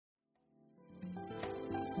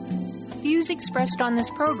views expressed on this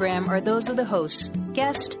program are those of the hosts,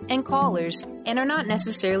 guests, and callers, and are not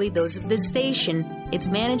necessarily those of this station, its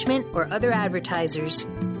management, or other advertisers.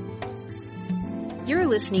 You're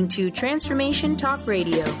listening to Transformation Talk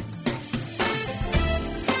Radio.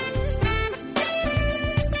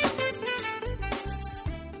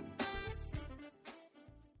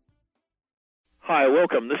 Hi,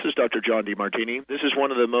 welcome. This is Dr. John DeMartini. This is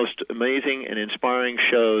one of the most amazing and inspiring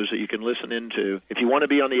shows that you can listen into. If you want to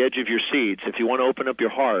be on the edge of your seats, if you want to open up your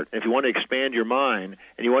heart, if you want to expand your mind,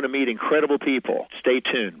 and you want to meet incredible people, stay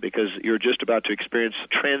tuned because you're just about to experience a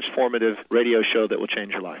transformative radio show that will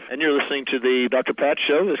change your life. And you're listening to the Dr. Pat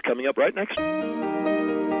Show that's coming up right next.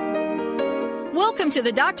 Welcome to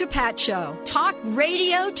the Dr. Pat Show. Talk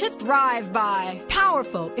radio to thrive by.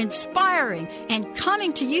 Powerful, inspiring, and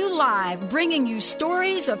coming to you live, bringing you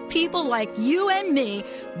stories of people like you and me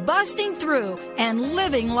busting through and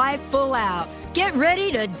living life full out. Get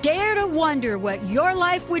ready to dare to wonder what your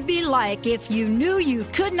life would be like if you knew you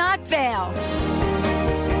could not fail.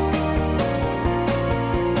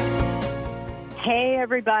 Hey,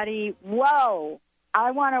 everybody. Whoa.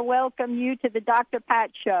 I want to welcome you to the Dr.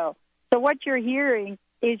 Pat Show. So what you're hearing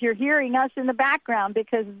is you're hearing us in the background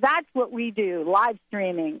because that's what we do, live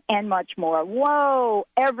streaming and much more. Whoa,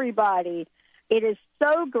 everybody. It is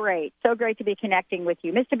so great to be connecting with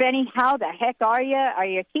you. Mr. Benny, how the heck are you? Are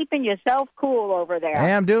you keeping yourself cool over there?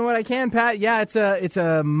 Hey, I'm doing what I can, Pat. Yeah, it's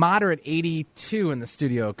a moderate 82 in the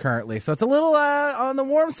studio currently, so it's a little on the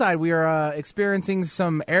warm side. We are experiencing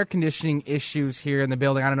some air conditioning issues here in the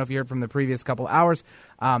building. I don't know if you heard from the previous couple hours.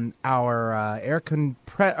 Our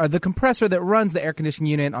the compressor that runs the air conditioning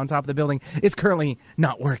unit on top of the building is currently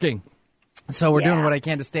not working. So we're doing what I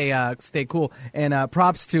can to stay cool. And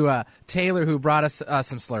props to Taylor, who brought us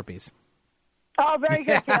some Slurpees. Oh, very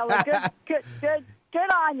good, Taylor. Good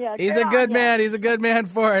on you. He's a good man. He's a good man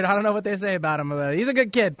for it. I don't know what they say about him, but he's a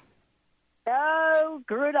good kid. Oh,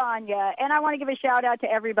 good on you. And I want to give a shout-out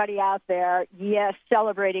to everybody out there, yes,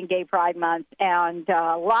 celebrating Gay Pride Month, and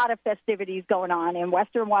a lot of festivities going on in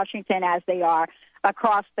Western Washington as they are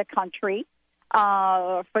across the country.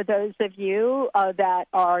 For those of you that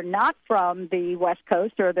are not from the West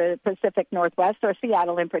Coast or the Pacific Northwest or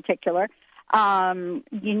Seattle in particular,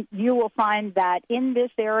 you will find that in this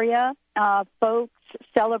area, folks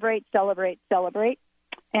celebrate.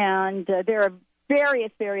 And there are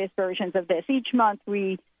various versions of this. Each month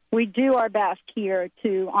we do our best here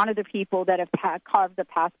to honor the people that have carved the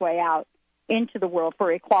pathway out into the world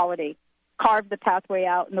for equality. Carve the pathway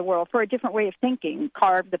out in the world for a different way of thinking,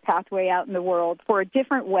 carve the pathway out in the world for a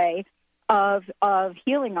different way of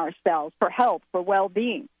healing ourselves, for health, for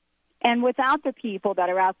well-being. And without the people that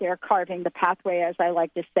are out there carving the pathway, as I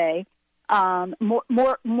like to say,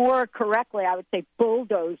 more correctly, I would say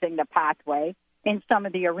bulldozing the pathway in some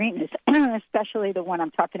of the arenas, especially the one I'm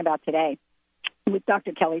talking about today with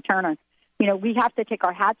Dr. Kelly Turner. You know, we have to take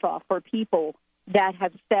our hats off for people that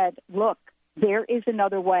have said, look, there is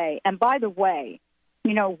another way. And by the way,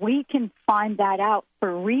 you know, we can find that out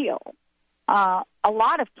for real. A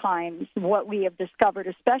lot of times what we have discovered,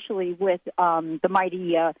 especially with the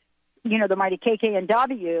mighty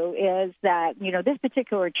KKNW, is that, you know, this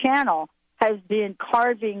particular channel has been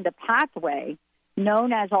carving the pathway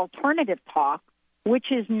known as alternative talk,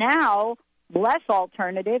 which is now less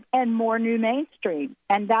alternative and more new mainstream.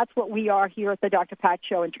 And that's what we are here at the Dr. Pat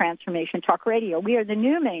Show and Transformation Talk Radio. We are the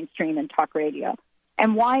new mainstream in talk radio.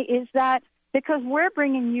 And why is that? Because we're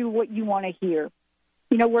bringing you what you want to hear.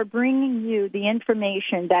 You know, we're bringing you the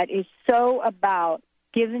information that is so about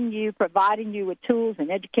providing you with tools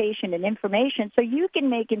and education and information so you can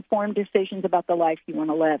make informed decisions about the life you want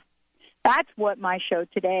to live. That's what my show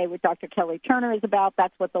today with Dr. Kelly Turner is about.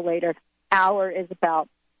 That's what the later hour is about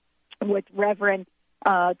with Reverend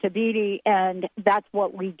Tabiti, and that's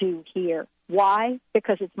what we do here. Why?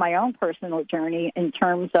 Because it's my own personal journey in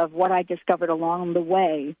terms of what I discovered along the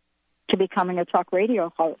way to becoming a talk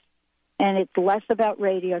radio host. And it's less about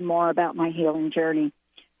radio and more about my healing journey.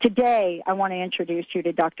 Today, I want to introduce you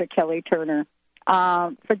to Dr. Kelly Turner.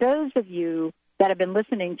 For those of you that have been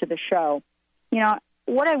listening to the show, you know,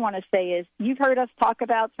 what I want to say is you've heard us talk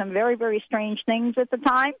about some very, very strange things at the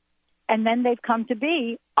time, and then they've come to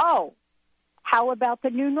be, how about the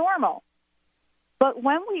new normal? But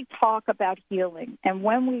when we talk about healing and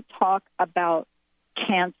when we talk about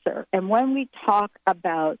cancer and when we talk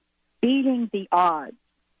about beating the odds,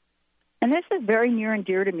 and this is very near and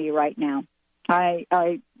dear to me right now. I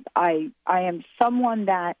am someone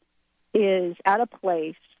that is at a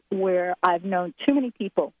place where I've known too many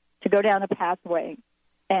people to go down a pathway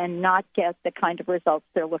and not get the kind of results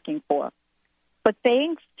they're looking for. But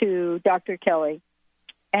thanks to Dr. Kelly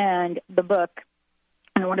And the book,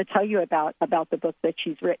 I want to tell you about the book that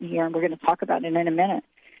she's written here, and we're going to talk about it in a minute.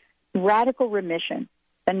 Radical Remission,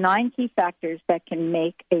 the 9 key factors that can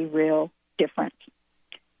make a real difference.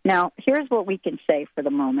 Now, here's what we can say for the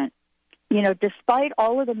moment. You know, despite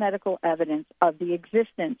all of the medical evidence of the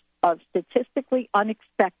existence of statistically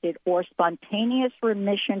unexpected or spontaneous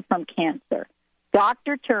remission from cancer,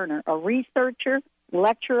 Dr. Turner, a researcher,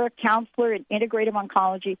 lecturer, counselor in integrative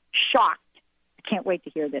oncology, shocked, I can't wait to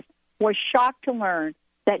hear this, was shocked to learn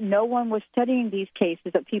that no one was studying these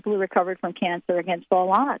cases of people who recovered from cancer against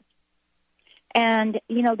all odds. And,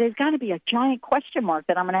 you know, there's got to be a giant question mark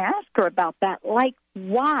that I'm going to ask her about that, like,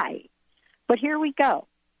 why? But here we go.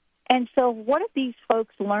 And so what have these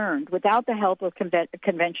folks learned without the help of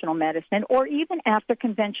conventional medicine, or even after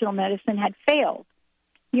conventional medicine had failed?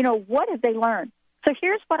 You know, what have they learned? So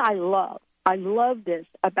here's what I love. I love this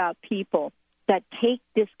about people that take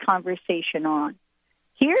this conversation on.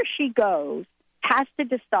 Here she goes, has to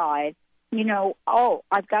decide, you know,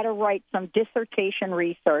 I've got to write some dissertation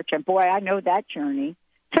research, and boy, I know that journey.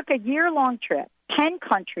 Took a year-long trip, 10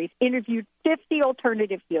 countries, interviewed 50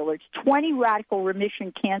 alternative healers, 20 radical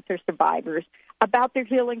remission cancer survivors about their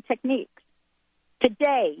healing techniques.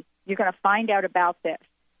 Today, you're going to find out about this.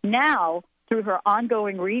 Now, through her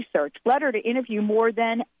ongoing research, led her to interview more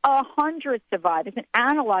than 100 survivors and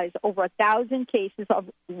analyze over 1,000 cases of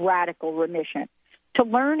radical remission to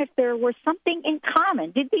learn if there was something in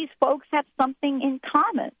common. Did these folks have something in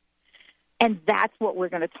common? And that's what we're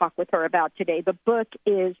going to talk with her about today. The book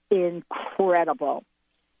is incredible.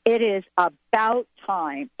 It is about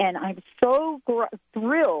time. And I'm so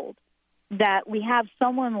thrilled that we have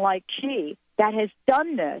someone like she that has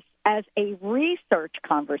done this as a research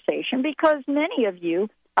conversation, because many of you,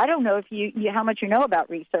 I don't know if you how much you know about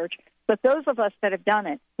research, but those of us that have done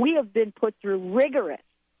it, we have been put through rigorous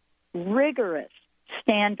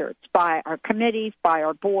standards by our committees, by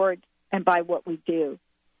our boards, and by what we do.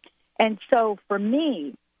 And so for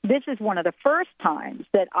me, this is one of the first times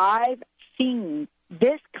that I've seen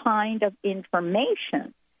this kind of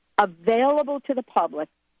information available to the public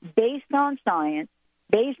based on science,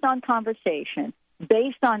 based on conversation,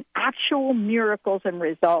 based on actual miracles and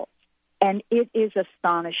results. And it is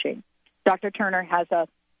astonishing. Dr. Turner has a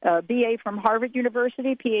BA from Harvard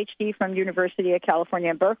University, Ph.D. from University of California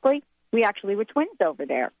in Berkeley. We actually were twins over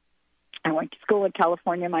there. I went to school in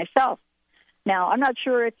California myself. Now, I'm not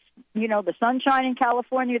sure it's, you know, the sunshine in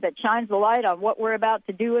California that shines the light on what we're about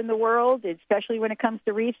to do in the world, especially when it comes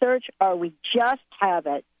to research, or we just have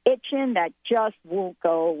an itching that just won't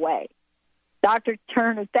go away. Dr.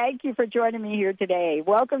 Turner, thank you for joining me here today.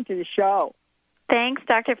 Welcome to the show. Thanks,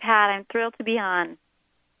 Dr. Pat. I'm thrilled to be on.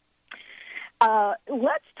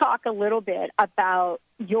 Let's talk a little bit about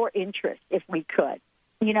your interest, if we could.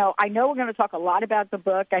 You know, I know we're going to talk a lot about the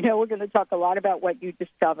book. I know we're going to talk a lot about what you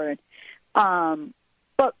discovered.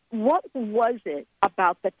 But what was it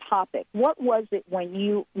about the topic? What was it when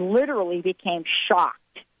you literally became shocked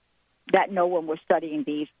that no one was studying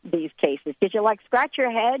these cases? Did you, like, scratch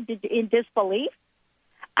your head in disbelief?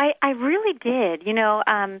 I really did. You know,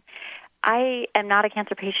 I am not a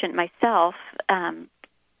cancer patient myself,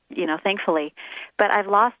 you know, thankfully. But I've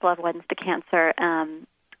lost loved ones to cancer,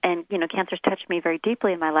 and, you know, cancer's touched me very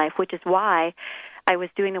deeply in my life, which is why I was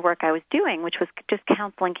doing the work I was doing, which was just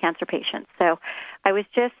counseling cancer patients. So I was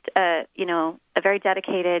just, you know, a very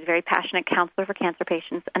dedicated, very passionate counselor for cancer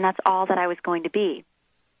patients, and that's all that I was going to be.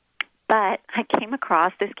 But I came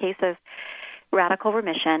across this case of radical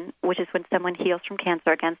remission, which is when someone heals from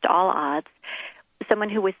cancer against all odds, someone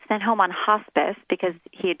who was sent home on hospice because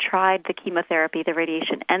he had tried the chemotherapy, the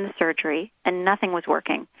radiation, and the surgery, and nothing was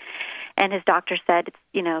working. And his doctor said,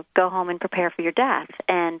 you know, go home and prepare for your death.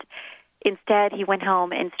 And instead, he went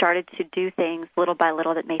home and started to do things little by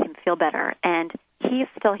little that made him feel better. And he's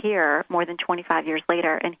still here more than 25 years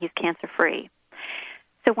later, and he's cancer-free.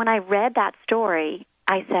 So when I read that story,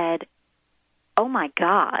 I said, oh, my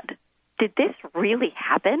God, did this really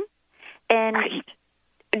happen? And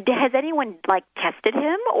has anyone, like, tested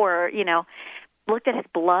him or, you know, looked at his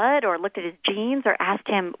blood or looked at his genes or asked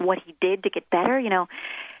him what he did to get better, you know?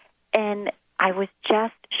 And I was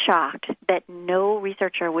just shocked that no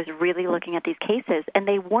researcher was really looking at these cases, and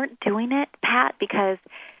they weren't doing it, Pat, because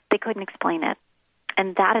they couldn't explain it.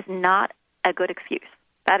 And that is not a good excuse.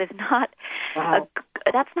 That is not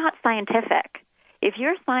that's not scientific. If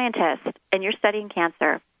you're a scientist and you're studying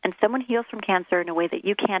cancer and someone heals from cancer in a way that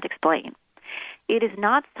you can't explain, it is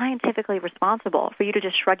not scientifically responsible for you to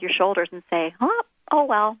just shrug your shoulders and say, oh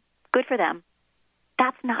well, good for them.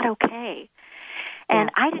 That's not okay. And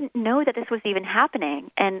I didn't know that this was even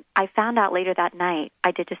happening. And I found out later that night.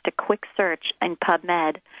 I did just a quick search in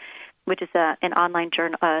PubMed, which is an online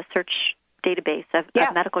search database of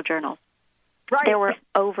medical journals. Right. There were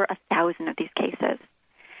over 1,000 of these cases.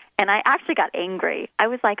 And I actually got angry. I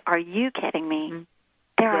was like, are you kidding me? Mm-hmm.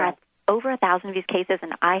 There are over 1,000 of these cases,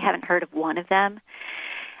 and I haven't heard of one of them.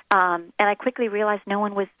 And I quickly realized no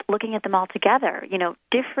one was looking at them all together. You know,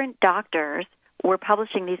 different doctors were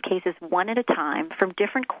publishing these cases one at a time from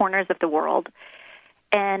different corners of the world,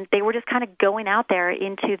 and they were just kind of going out there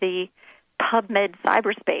into the PubMed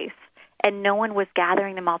cyberspace, and no one was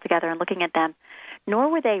gathering them all together and looking at them, nor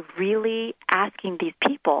were they really asking these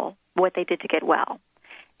people what they did to get well.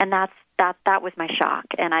 And that was my shock,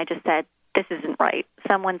 and I just said, this isn't right.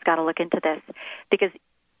 Someone's got to look into this, because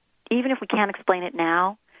even if we can't explain it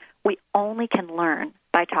now, we only can learn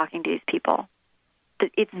by talking to these people.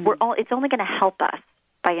 It's only going to help us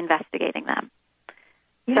by investigating them.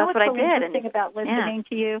 You know what's so interesting about listening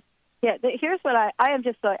to you? Yeah, here's what I'm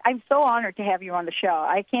so honored to have you on the show.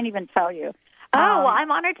 I can't even tell you. Well, I'm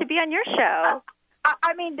honored to be on your show.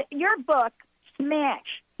 I mean, your book,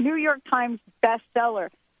 smash, New York Times bestseller.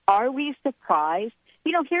 Are we surprised?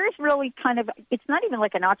 You know, here's really kind of, it's not even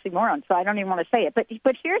like an oxymoron, so I don't even want to say it, but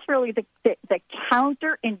here's really the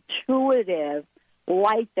counterintuitive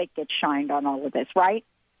light that gets shined on all of this, right?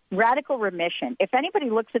 Radical Remission. If anybody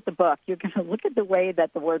looks at the book, you're going to look at the way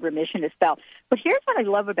that the word remission is spelled. But here's what I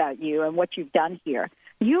love about you and what you've done here.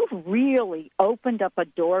 You've really opened up a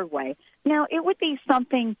doorway. Now, it would be,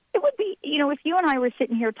 you know, if you and I were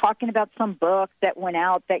sitting here talking about some book that went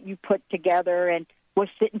out that you put together and was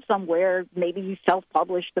sitting somewhere, maybe you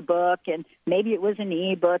self-published the book, and maybe it was an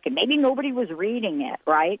e-book, and maybe nobody was reading it,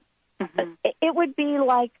 right? Mm-hmm. It would be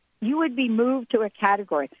like you would be moved to a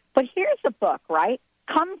category. But here's a book, right?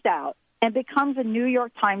 Comes out and becomes a New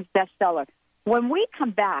York Times bestseller. When we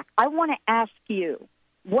come back, I want to ask you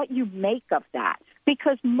what you make of that.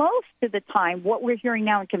 Because most of the time, what we're hearing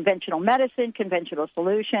now in conventional medicine, conventional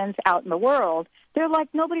solutions out in the world, they're like,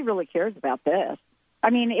 nobody really cares about this. I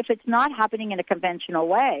mean, if it's not happening in a conventional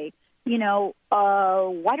way, you know,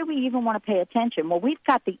 why do we even want to pay attention? Well, we've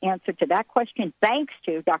got the answer to that question thanks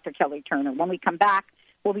to Dr. Kelly Turner. When we come back,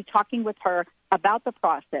 we'll be talking with her about the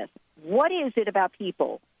process. What is it about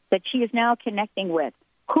people that she is now connecting with?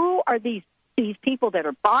 Who are these people that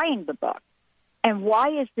are buying the book? And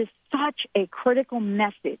why is this such a critical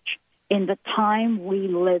message in the time we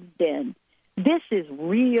lived in? This is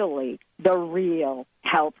really the real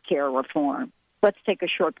healthcare reform. Let's take a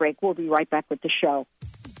short break. We'll be right back with the show.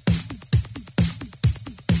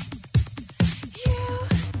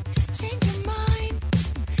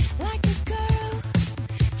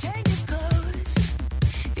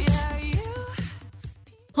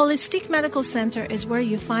 Holistic Medical Center is where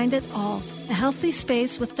you find it all. A healthy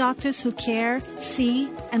space with doctors who care, see,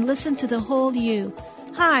 and listen to the whole you.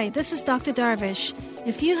 Hi, this is Dr. Darvish.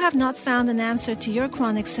 If you have not found an answer to your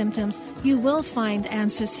chronic symptoms, you will find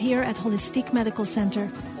answers here at Holistic Medical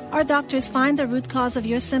Center. Our doctors find the root cause of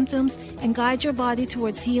your symptoms and guide your body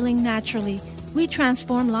towards healing naturally. We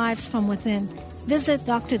transform lives from within. Visit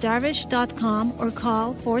drdarvish.com or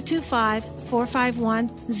call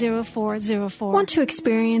 425-451-0404. Want to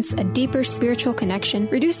experience a deeper spiritual connection,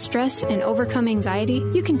 reduce stress, and overcome anxiety?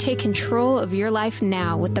 You can take control of your life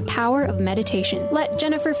now with the power of meditation. Let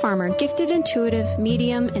Jennifer Farmer, gifted intuitive,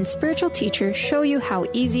 medium, and spiritual teacher, show you how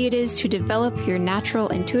easy it is to develop your natural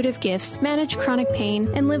intuitive gifts, manage chronic pain,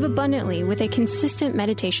 and live abundantly with a consistent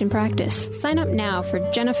meditation practice. Sign up now for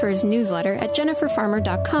Jennifer's newsletter at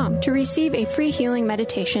jenniferfarmer.com to receive a free healing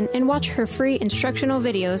meditation and watch her free instructional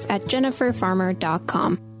videos at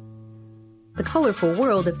jenniferfarmer.com. The colorful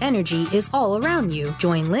world of energy is all around you.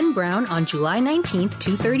 Join Lynn Brown on July 19th,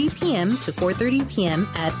 2:30 p.m. to 4:30 p.m.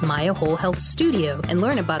 at Maya Whole Health Studio and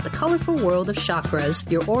learn about the colorful world of chakras,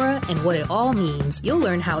 your aura, and what it all means. You'll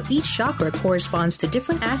learn how each chakra corresponds to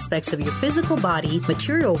different aspects of your physical body,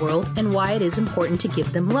 material world, and why it is important to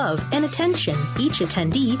give them love and attention. Each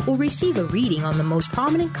attendee will receive a reading on the most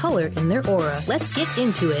prominent color in their aura. Let's get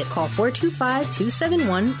into it. Call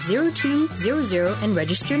 425-271-0200 and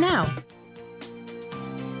register now.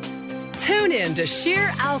 Tune in to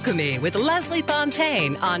Sheer Alchemy with Leslie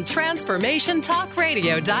Fontaine on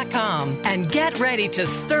TransformationTalkRadio.com and get ready to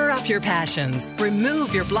stir up your passions,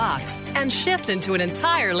 remove your blocks, and shift into an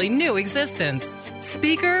entirely new existence.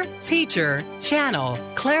 Speaker, teacher, channel,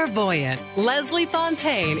 clairvoyant, Leslie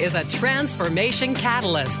Fontaine is a transformation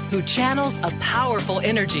catalyst who channels a powerful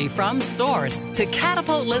energy from source to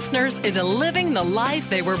catapult listeners into living the life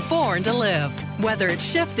they were born to live. Whether it's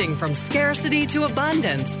shifting from scarcity to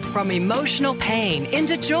abundance, from emotional pain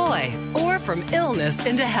into joy, or from illness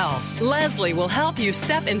into health, Leslie will help you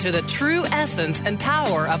step into the true essence and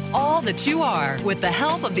power of all that you are with the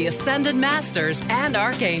help of the Ascended Masters and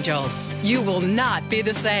Archangels. You will not be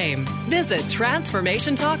the same. Visit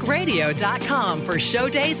TransformationTalkRadio.com for show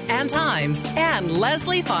dates and times and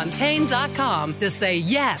LeslieFontaine.com to say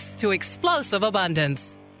yes to explosive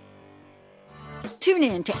abundance. Tune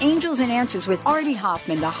in to Angels and Answers with Artie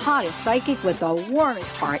Hoffman, the hottest psychic with the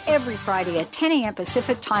warmest heart, every Friday at 10 a.m.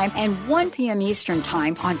 Pacific Time and 1 p.m. Eastern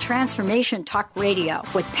Time on Transformation Talk Radio.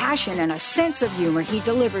 With passion and a sense of humor, he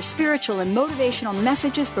delivers spiritual and motivational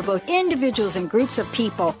messages for both individuals and groups of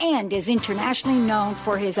people and is internationally known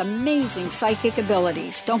for his amazing psychic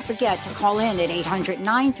abilities. Don't forget to call in at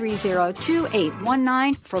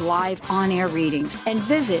 800-930-2819 for live on-air readings and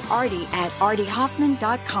visit Artie at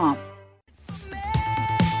artiehoffman.com.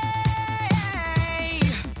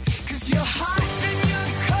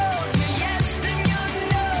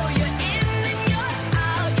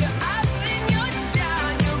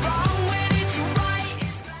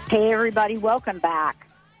 Hey, everybody, welcome back.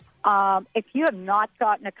 If you have not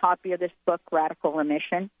gotten a copy of this book, Radical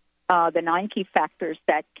Remission, the 9 key factors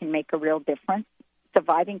that can make a real difference,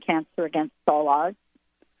 surviving cancer against all odds,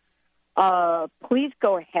 please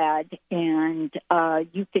go ahead and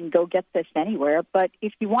you can go get this anywhere. But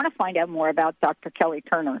if you want to find out more about Dr. Kelly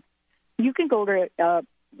Turner, you can go to,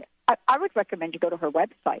 I would recommend you go to her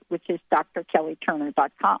website, which is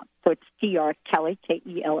drkellyturner.com. So it's drkelly,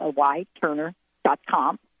 K-E-L-L-Y,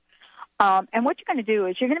 Turner.com. And what you're going to do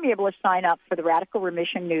is you're going to be able to sign up for the Radical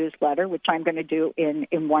Remission newsletter, which I'm going to do in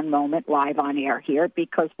one moment live on air here.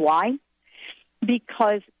 Because why?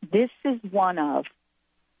 Because this is one of,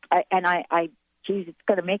 geez, it's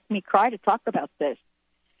going to make me cry to talk about this.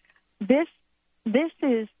 This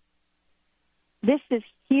is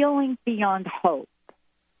healing beyond hope.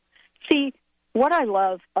 See, what I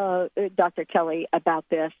love, Dr. Kelly, about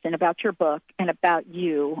this and about your book and about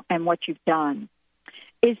you and what you've done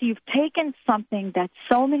is you've taken something that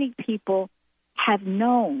so many people have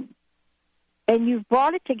known, and you've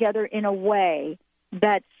brought it together in a way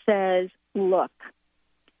that says, look,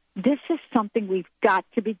 this is something we've got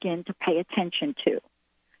to begin to pay attention to.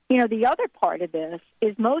 You know, the other part of this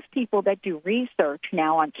is most people that do research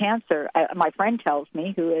now on cancer, my friend tells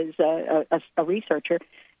me, who is a researcher,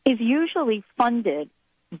 is usually funded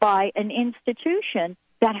by an institution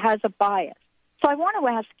that has a bias. So I want to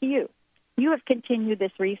ask you, you have continued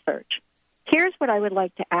this research. Here's what I would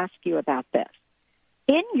like to ask you about this.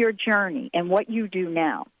 In your journey and what you do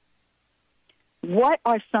now, what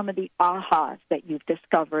are some of the ahas that you've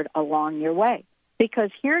discovered along your way? Because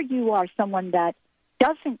here you are, someone that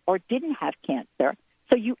doesn't or didn't have cancer,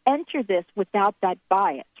 so you enter this without that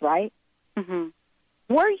bias, right? Mm-hmm.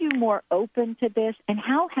 Were you more open to this, and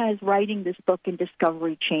how has writing this book and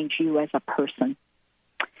discovery changed you as a person?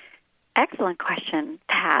 Excellent question,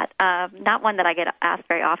 Pat. Not one that I get asked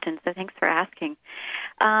very often, so thanks for asking.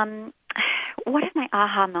 What have my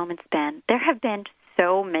aha moments been? There have been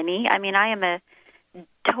so many. I mean, I am a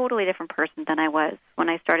totally different person than I was when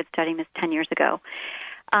I started studying this 10 years ago.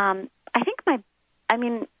 I think my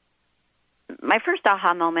first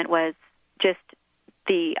aha moment was just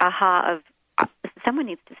the aha of someone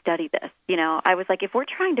needs to study this. You know, I was like, if we're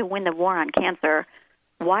trying to win the war on cancer,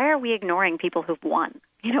 why are we ignoring people who've won?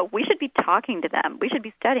 You know, we should be talking to them. We should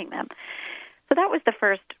be studying them. So that was the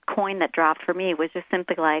first coin that dropped for me, was just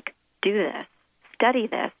simply like, do this, study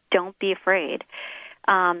this, don't be afraid.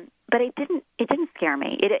 But it didn't scare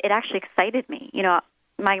me. It actually excited me. You know,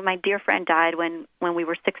 my dear friend died when we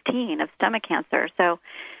were 16 of stomach cancer. So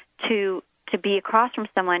to be across from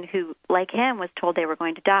someone who, like him, was told they were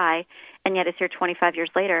going to die, and yet is here 25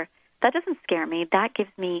 years later, that doesn't scare me. That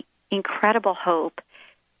gives me incredible hope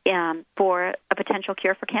for a potential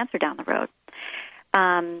cure for cancer down the road.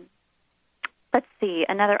 Let's see.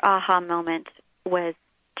 Another aha moment was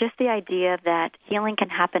just the idea that healing can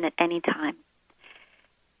happen at any time.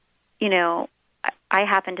 You know, I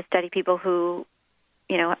happen to study people who,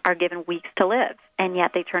 you know, are given weeks to live, and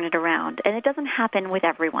yet they turn it around. And it doesn't happen with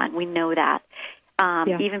everyone. We know that.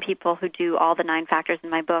 Even people who do all the 9 factors in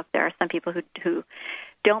my book, there are some people who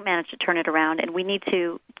don't manage to turn it around, and we need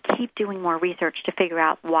to keep doing more research to figure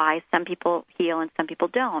out why some people heal and some people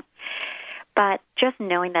don't. But just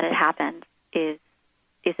knowing that it happens is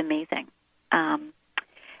amazing.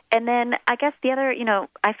 And then I guess the other,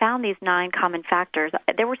 I found these 9 common factors.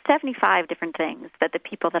 There were 75 different things that the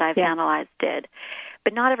people that I've analyzed did,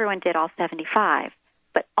 but not everyone did all 75,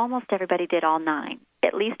 but almost everybody did all 9,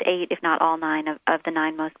 at least 8, if not all 9 of the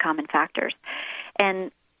 9 most common factors.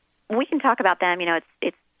 And we can talk about them.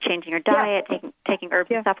 It's changing your diet, taking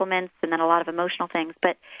herbs and supplements, and then a lot of emotional things.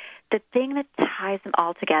 But the thing that ties them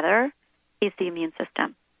all together is the immune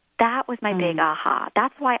system. That was my big aha.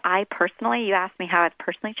 That's why I personally, you asked me how I've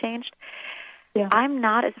personally changed. Yeah. I'm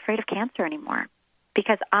not as afraid of cancer anymore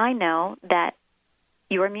because I know that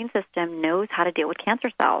your immune system knows how to deal with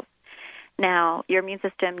cancer cells. Now, your immune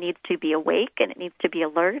system needs to be awake and it needs to be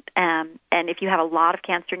alert. And if you have a lot of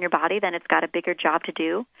cancer in your body, then it's got a bigger job to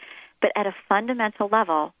do. But at a fundamental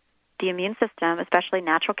level, the immune system, especially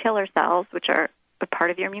natural killer cells, which are a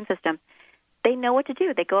part of your immune system, they know what to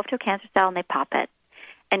do. They go up to a cancer cell and they pop it.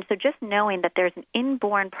 And so just knowing that there's an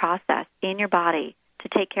inborn process in your body to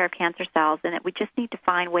take care of cancer cells and that we just need to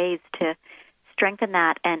find ways to strengthen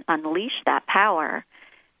that and unleash that power,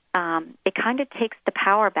 it kind of takes the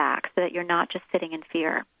power back so that you're not just sitting in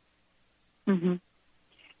fear. Mm-hmm.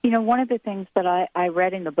 One of the things that I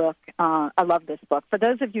read in the book, I love this book. For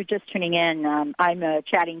those of you just tuning in, I'm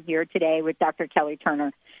chatting here today with Dr. Kelly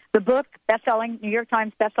Turner. The book, New York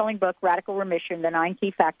Times bestselling book, Radical Remission, The 9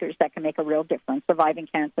 Key Factors That Can Make a Real Difference, Surviving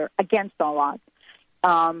Cancer Against All Odds.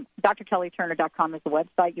 drkellyturner.com is the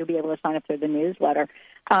website. You'll be able to sign up for the newsletter.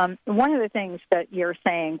 One of the things that you're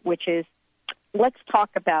saying, which is, let's talk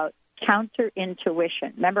about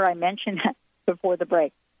counterintuition. Remember I mentioned that before the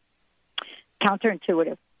break.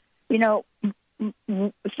 Counterintuitive.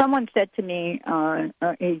 Someone said to me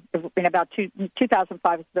in about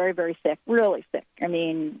 2005, was very, very sick, really sick. I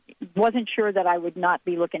mean, wasn't sure that I would not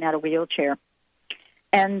be looking at a wheelchair.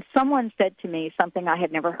 And someone said to me something I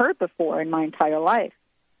had never heard before in my entire life.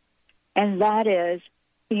 And that is,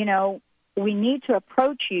 we need to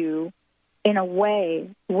approach you in a way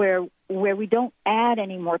where we don't add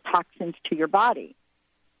any more toxins to your body.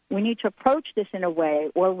 We need to approach this in a way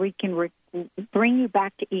where we can bring you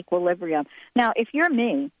back to equilibrium. Now, if you're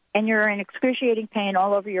me and you're in excruciating pain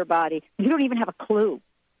all over your body, you don't even have a clue,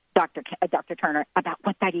 Dr. Turner, about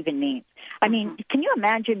what that even means. I mean, can you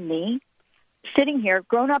imagine me sitting here,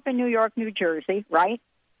 grown up in New York, New Jersey, right?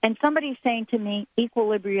 And somebody saying to me,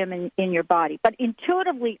 equilibrium in your body. But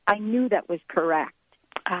intuitively, I knew that was correct.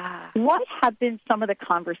 What have been some of the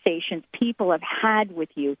conversations people have had with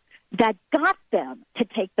you that got them to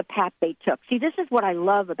take the path they took? See, this is what I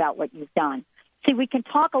love about what you've done. See, we can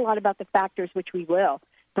talk a lot about the factors, which we will,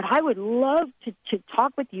 but I would love to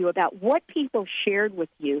talk with you about what people shared with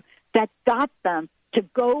you that got them to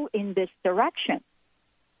go in this direction.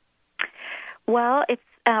 Well, it's,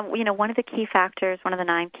 one of the key factors, one of the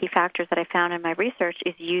 9 key factors that I found in my research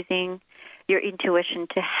is using your intuition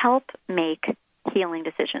to help make healing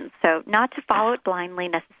decisions. So not to follow it blindly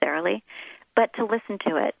necessarily, but to listen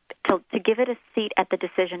to it, to give it a seat at the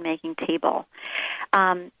decision-making table.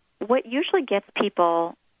 What usually gets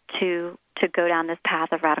people to go down this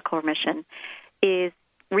path of radical remission is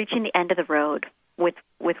reaching the end of the road with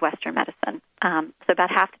Western medicine. So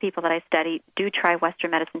about half the people that I study do try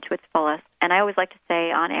Western medicine to its fullest. And I always like to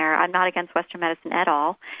say on air, I'm not against Western medicine at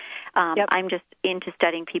all. I'm just into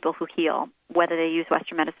studying people who heal, whether they use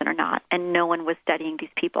Western medicine or not. And no one was studying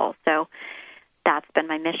these people. So that's been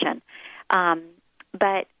my mission.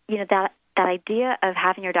 But that idea of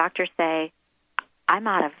having your doctor say, I'm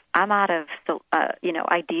out of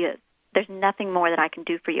ideas. There's nothing more that I can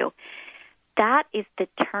do for you. That is the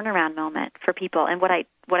turnaround moment for people. And what I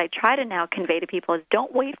try to now convey to people is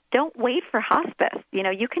don't wait for hospice.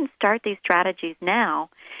 You can start these strategies now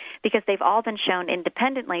because they've all been shown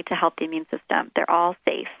independently to help the immune system. They're all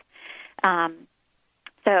safe.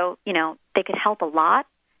 So they could help a lot,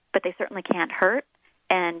 but they certainly can't hurt.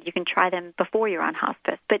 And you can try them before you're on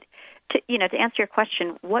hospice. But to answer your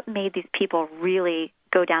question, what made these people really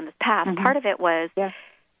go down this path? Mm-hmm. Part of it was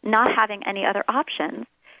not having any other options,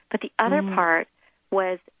 but the other part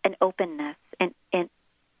was an openness, and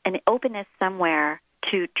an openness somewhere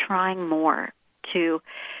to trying more, to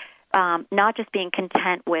not just being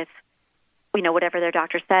content with whatever their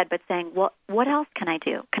doctor said, but saying, well, what else can I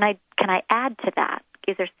do? Can I add to that?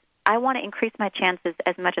 I want to increase my chances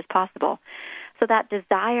as much as possible. So that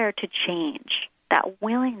desire to change, that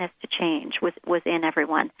willingness to change was in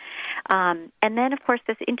everyone. And then, of course,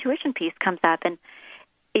 this intuition piece comes up, and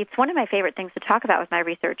it's one of my favorite things to talk about with my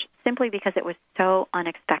research simply because it was so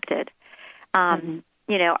unexpected.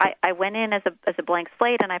 I went in as a blank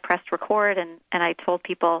slate, and I pressed record, and I told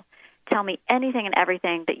people, tell me anything and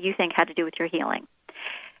everything that you think had to do with your healing.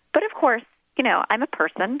 But, of course, I'm a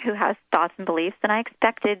person who has thoughts and beliefs, and I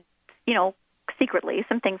expected, secretly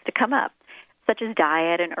some things to come up, such as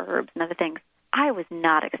diet and herbs and other things. I was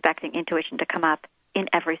not expecting intuition to come up in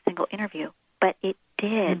every single interview, but it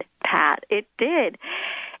did, Pat. It did.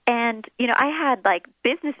 And, I had like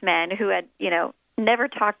businessmen who had, never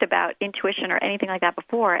talked about intuition or anything like that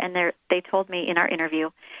before, and they told me in our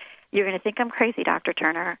interview, "You're going to think I'm crazy, Dr.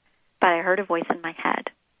 Turner, but I heard a voice in my head."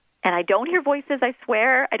 And I don't hear voices, I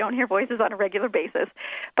swear. I don't hear voices on a regular basis.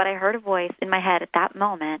 But I heard a voice in my head at that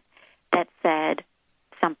moment that said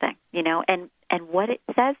something, and what it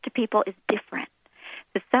says to people is different.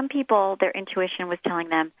 So some people, their intuition was telling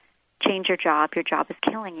them, change your job is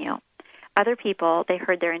killing you. Other people, they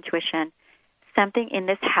heard their intuition, something in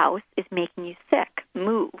this house is making you sick,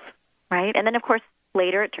 move, right? And then, of course,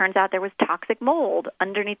 later it turns out there was toxic mold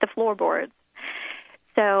underneath the floorboards.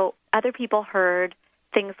 So other people heard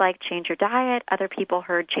things like change your diet. Other people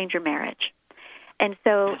heard change your marriage. And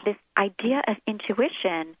so this idea of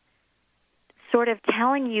intuition sort of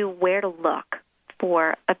telling you where to look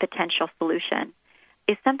for a potential solution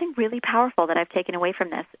is something really powerful that I've taken away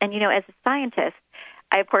from this. And, as a scientist,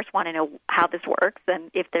 I, of course, want to know how this works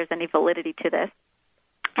and if there's any validity to this.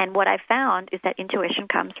 And what I've found is that intuition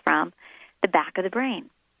comes from the back of the brain,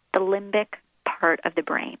 the limbic part of the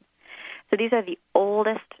brain. So these are the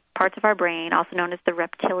oldest parts of our brain, also known as the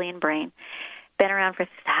reptilian brain, been around for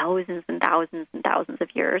thousands and thousands and thousands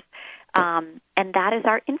of years. And that is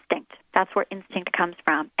our instinct. That's where instinct comes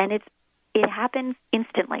from. And it happens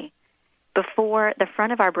instantly. Before the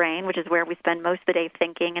front of our brain, which is where we spend most of the day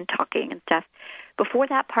thinking and talking and stuff, before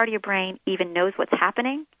that part of your brain even knows what's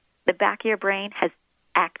happening, the back of your brain has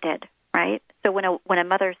acted, right? So when a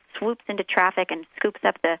mother swoops into traffic and scoops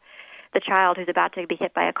up the child who's about to be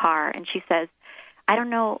hit by a car, and she says, I don't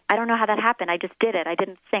know how that happened. I just did it. I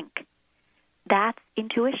didn't think. That's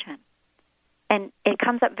intuition. And it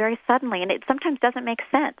comes up very suddenly, and it sometimes doesn't make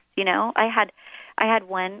sense, I had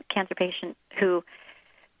one cancer patient who,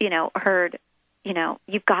 heard,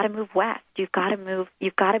 you've got to move west. You've got to move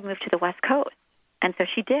to the West Coast. And so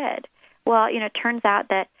she did. Well, it turns out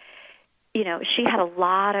that, she had a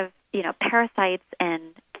lot of, parasites and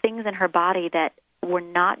things in her body that were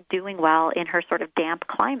not doing well in her sort of damp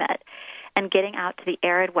climate. And getting out to the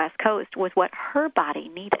arid West Coast was what her body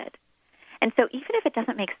needed. And so even if it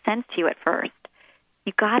doesn't make sense to you at first,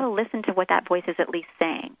 you got to listen to what that voice is at least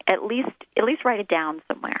saying. At least write it down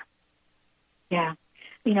somewhere. Yeah.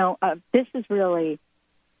 This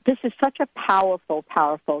is such a powerful,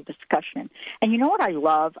 powerful discussion. And you know what I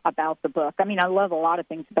love about the book? I love a lot of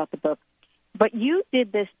things about the book, but you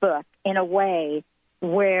did this book in a way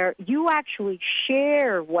where you actually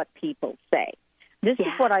share what people say. This is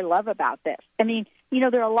what I love about this.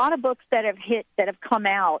 There are a lot of books that have come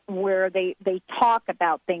out where they talk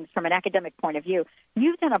about things from an academic point of view.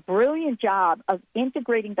 You've done a brilliant job of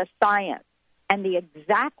integrating the science and the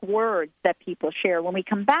exact words that people share. When we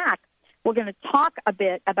come back, we're going to talk a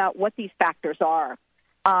bit about what these factors are.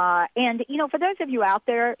 And for those of you out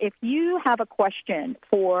there, if you have a question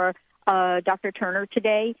for Dr. Turner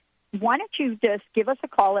today, why don't you just give us a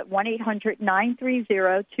call at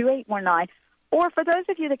 1-800-930-2819. Or for those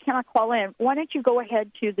of you that cannot call in, why don't you go ahead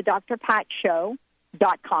to the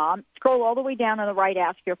drpatshow.com, scroll all the way down on the right,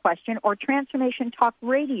 ask your question, or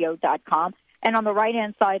transformationtalkradio.com, and on the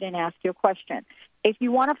right-hand side and ask your question. If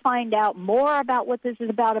you want to find out more about what this is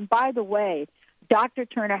about, and by the way, Dr.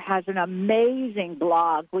 Turner has an amazing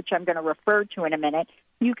blog, which I'm going to refer to in a minute.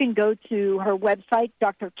 You can go to her website,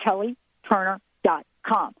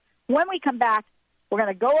 drkellyturner.com. When we come back, we're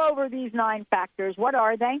going to go over these 9 factors. What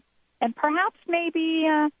are they? And perhaps maybe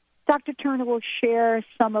Dr. Turner will share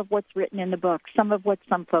some of what's written in the book, some of what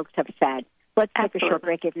some folks have said. Let's take a short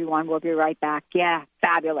break, everyone. We'll be right back. Yeah,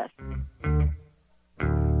 fabulous.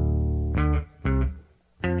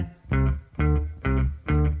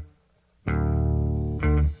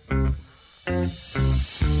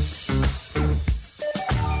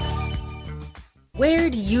 Where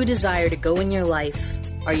do you desire to go in your life?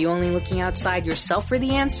 Are you only looking outside yourself for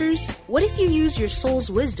the answers? What if you use your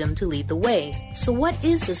soul's wisdom to lead the way? So what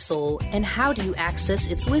is the soul, and how do you access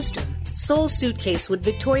its wisdom? Soul Suitcase with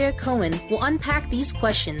Victoria Cohen will unpack these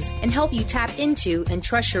questions and help you tap into and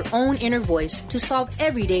trust your own inner voice to solve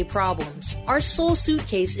everyday problems. Our Soul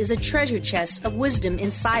Suitcase is a treasure chest of wisdom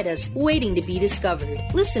inside us waiting to be discovered.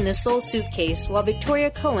 Listen to Soul Suitcase while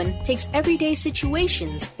Victoria Cohen takes everyday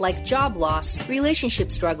situations like job loss,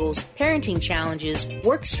 relationship struggles, parenting challenges,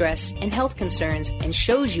 work stress, and health concerns and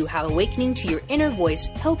shows you how awakening to your inner voice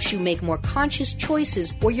helps you make more conscious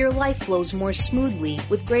choices where your life flows more smoothly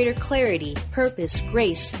with greater clarity clarity, purpose,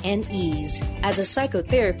 grace, and ease. As a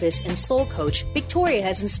psychotherapist and soul coach, Victoria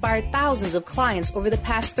has inspired thousands of clients over the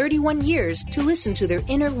past 31 years to listen to their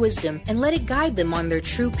inner wisdom and let it guide them on their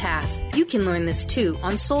true path. You can learn this too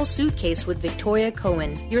on Soul Suitcase with Victoria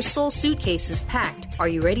Cohen. Your soul suitcase is packed. Are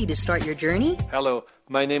you ready to start your journey? Hello,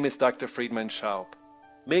 my name is Dr. Friedman Schaub.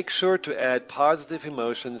 Make sure to add positive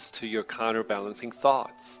emotions to your counterbalancing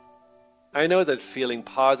thoughts. I know that feeling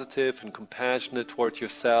positive and compassionate toward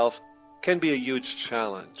yourself can be a huge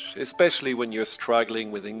challenge, especially when you're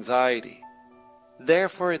struggling with anxiety.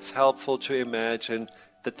 Therefore, it's helpful to imagine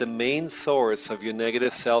that the main source of your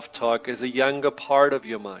negative self-talk is a younger part of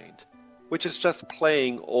your mind, which is just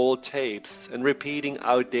playing old tapes and repeating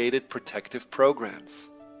outdated protective programs.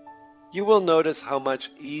 You will notice how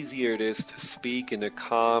much easier it is to speak in a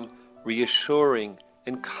calm, reassuring,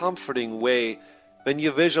 and comforting way when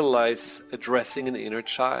you visualize addressing an inner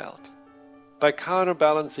child. By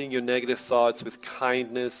counterbalancing your negative thoughts with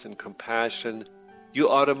kindness and compassion, you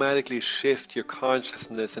automatically shift your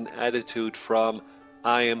consciousness and attitude from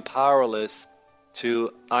 "I am powerless"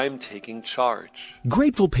 to "I'm taking charge."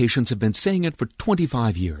 Grateful patients have been saying it for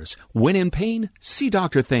 25 years. When in pain, see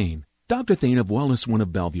Dr. Thane. Dr. Thane of Wellness One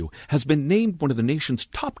of Bellevue has been named one of the nation's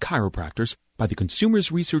top chiropractors by the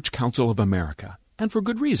Consumers Research Council of America, and for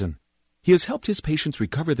good reason. He has helped his patients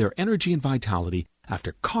recover their energy and vitality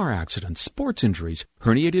after car accidents, sports injuries,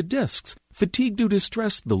 herniated discs, fatigue due to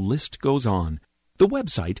stress, the list goes on. The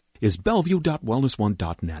website is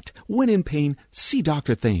bellevue.wellness1.net. When in pain, see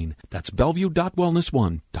Dr. Thane. That's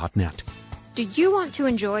bellevue.wellness1.net. Do you want to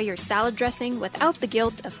enjoy your salad dressing without the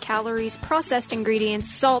guilt of calories, processed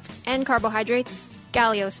ingredients, salt, and carbohydrates?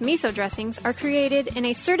 Gallios miso dressings are created in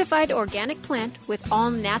a certified organic plant with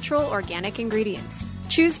all natural organic ingredients.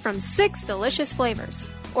 Choose from 6 delicious flavors.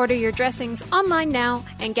 Order your dressings online now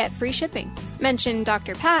and get free shipping. Mention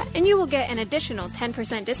Dr. Pat and you will get an additional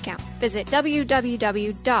 10% discount. Visit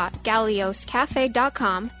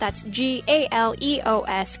www.gallioscafe.com. That's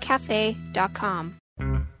GALEOS cafe.com.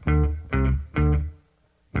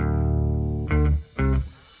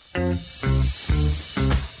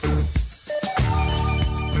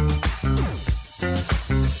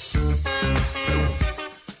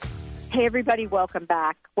 Hey, everybody, welcome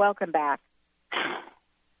back. Welcome back.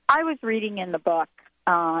 I was reading in the book,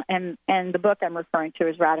 and the book I'm referring to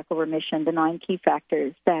is Radical Remission, the 9 Key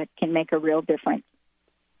Factors That Can Make a Real Difference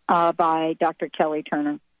by Dr. Kelly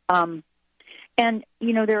Turner. And,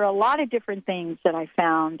 you know, there are a lot of different things that I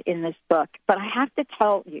found in this book, but I have to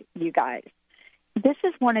tell you guys, this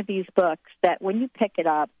is one of these books that when you pick it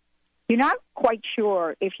up, you're not quite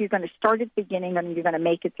sure if you're going to start at the beginning or you're going to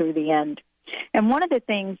make it through the end. And one of the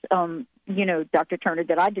things, you know, Dr. Turner,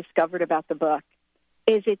 that I discovered about the book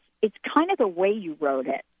is it's kind of the way you wrote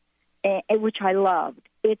it, which I loved.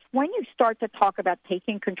 It's when you start to talk about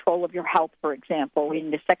taking control of your health, for example,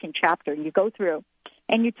 in the second chapter, and you go through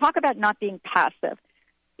and you talk about not being passive.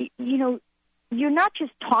 You know, you're not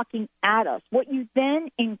just talking at us. What you then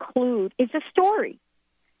include is a story.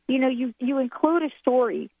 You know, you include a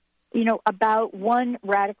story, you know, about one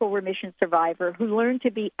radical remission survivor who learned to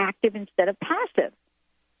be active instead of passive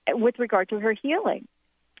with regard to her healing.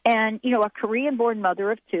 And, you know, a Korean-born mother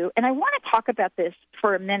of 2. And I want to talk about this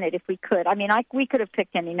for a minute if we could. I mean, we could have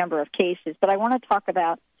picked any number of cases, but I want to talk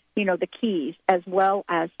about, you know, the keys as well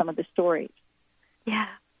as some of the stories. Yeah.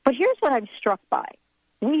 But here's what I'm struck by.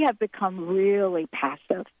 We have become really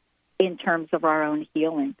passive in terms of our own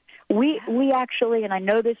healing. We actually, and I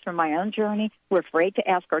know this from my own journey, we're afraid to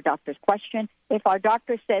ask our doctor's question. If our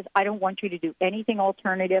doctor says, I don't want you to do anything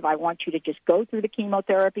alternative, I want you to just go through the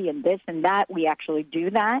chemotherapy and this and that, we actually do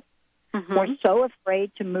that. Mm-hmm. We're so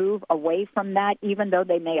afraid to move away from that, even though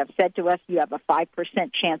they may have said to us, you have a 5%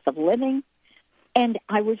 chance of living. And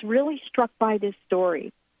I was really struck by this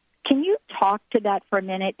story. Can you talk to that for a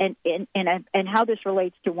minute and how this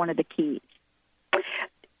relates to one of the keys?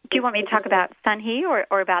 Do you want me to talk about Sun-hee or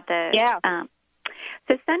about the... Yeah.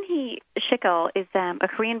 So Sun-hee Schickel is a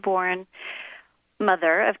Korean-born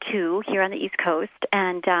mother of 2 here on the East Coast,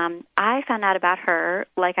 and I found out about her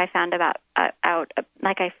like I find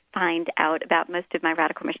out about most of my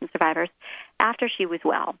radical remission survivors after she was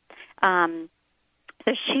well. So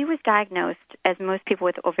she was diagnosed, as most people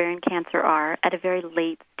with ovarian cancer are, at a very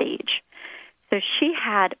late stage. So she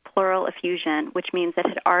had pleural effusion, which means that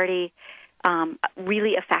it had already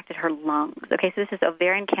really affected her lungs. Okay, so this is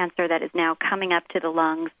ovarian cancer that is now coming up to the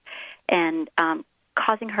lungs and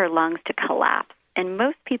causing her lungs to collapse. And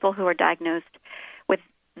most people who are diagnosed with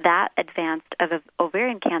that advanced of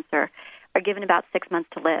ovarian cancer are given about 6 months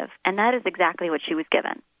to live. And that is exactly what she was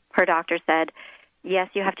given. Her doctor said, yes,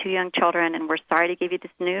 you have 2 young children, and we're sorry to give you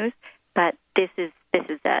this news, but this is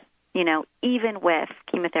it. You know, even with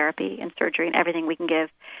chemotherapy and surgery and everything we can give,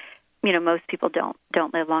 you know, most people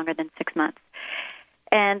don't live longer than 6 months.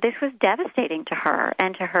 And this was devastating to her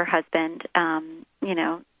and to her husband. You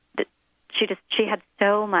know, she had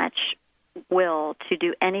so much will to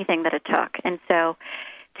do anything that it took. And so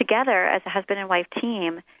together as a husband and wife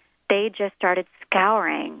team, they just started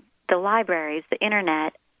scouring the libraries, the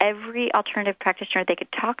internet, every alternative practitioner they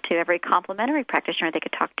could talk to, every complementary practitioner they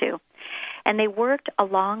could talk to. And they worked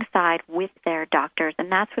alongside with their doctors,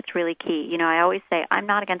 and that's what's really key. You know, I always say I'm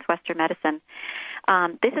not against Western medicine.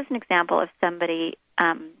 This is an example of somebody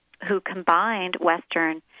who combined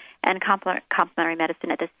Western and complementary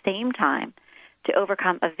medicine at the same time to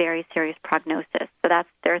overcome a very serious prognosis. So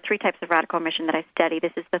there are 3 types of radical remission that I study.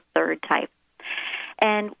 This is the 3rd type.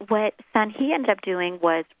 And what he ended up doing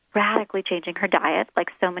was radically changing her diet, like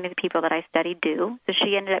so many of the people that I studied do. So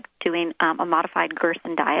she ended up doing a modified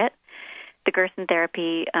Gerson diet. The Gerson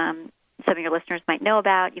therapy, some of your listeners might know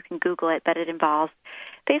about. You can Google it, but it involves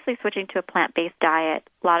basically switching to a plant-based diet,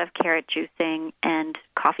 a lot of carrot juicing, and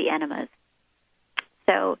coffee enemas.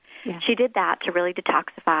 So she did that to really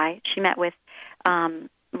detoxify. She met with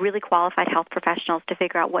really qualified health professionals to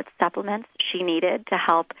figure out what supplements she needed to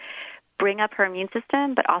help bring up her immune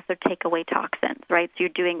system, but also take away toxins, right? So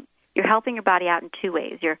you're helping your body out in 2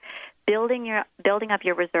 ways. You're building up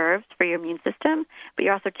your reserves for your immune system, but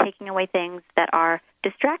you're also taking away things that are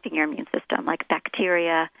distracting your immune system, like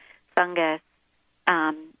bacteria, fungus,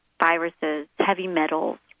 viruses, heavy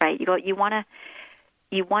metals, right? You want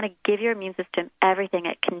to give your immune system everything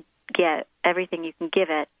it can get, everything you can give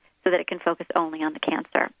it, so that it can focus only on the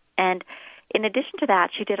cancer. And in addition to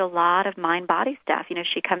that, she did a lot of mind-body stuff. You know,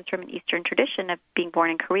 she comes from an Eastern tradition of being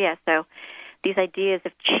born in Korea, so these ideas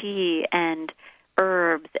of qi and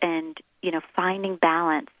herbs and, you know, finding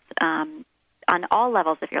balance on all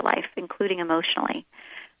levels of your life, including emotionally,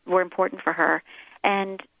 were important for her.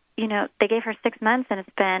 And, you know, they gave her 6 months, and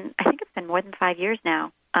I think it's been more than 5 years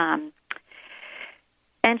now. And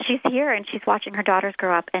she's here, and she's watching her daughters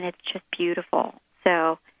grow up, and it's just beautiful.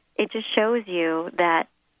 So it just shows you that,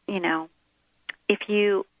 you know, if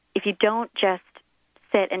you don't just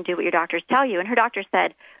sit and do what your doctors tell you, and her doctor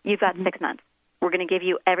said, you've got 6 months. We're going to give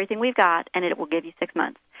you everything we've got, and it will give you 6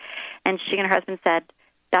 months. And she and her husband said,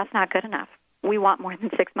 that's not good enough. We want more than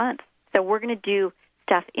 6 months. So we're going to do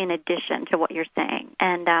stuff in addition to what you're saying.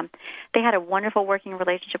 And they had a wonderful working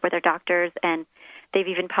relationship with their doctors, and they've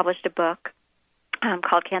even published a book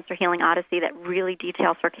called Cancer Healing Odyssey that really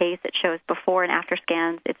details her case. It shows before and after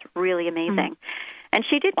scans. It's really amazing. And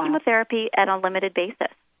she did chemotherapy at a limited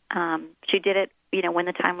basis. She did it, you know, when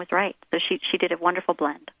the time was right. So she did a wonderful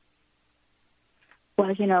blend.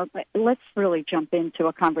 Well, you know, let's really jump into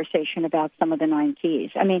a conversation about some of the 9 keys.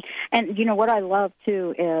 I mean, and, you know, what I love,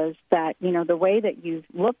 too, is that, you know, the way that you've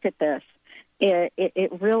looked at this,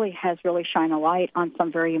 it really has shined a light on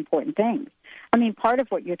some very important things. I mean, part of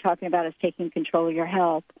what you're talking about is taking control of your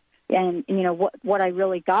health. And, you know, what I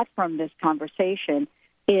really got from this conversation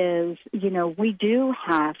is, you know, we do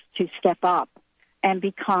have to step up and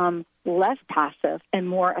become less passive and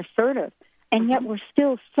more assertive. And yet we're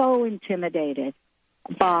still so intimidated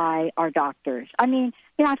by our doctors. I mean,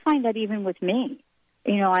 you know, I find that even with me.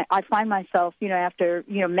 You know, I find myself, you know, after,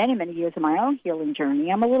 you know, many, many years of my own healing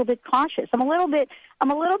journey, I'm a little bit cautious. I'm a little bit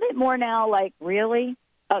more now like, really?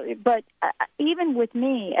 But even with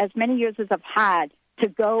me, as many years as I've had to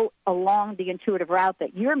go along the intuitive route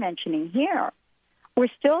that you're mentioning here, we're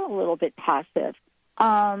still a little bit passive.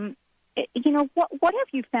 You know, what have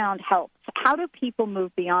you found helps? How do people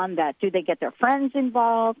move beyond that? Do they get their friends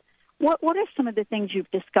involved? What are some of the things you've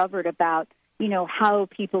discovered about, you know, how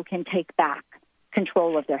people can take back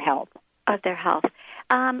control of their health?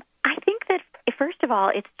 I think that, first of all,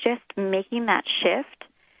 it's just making that shift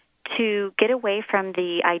to get away from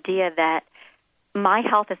the idea that my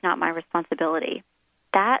health is not my responsibility.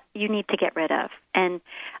 That you need to get rid of. And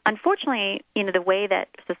unfortunately, you know, the way that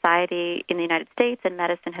society in the United States and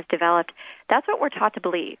medicine has developed, that's what we're taught to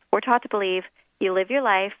believe. We're taught to believe you live your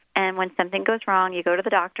life, and when something goes wrong, you go to the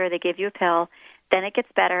doctor, they give you a pill, then it gets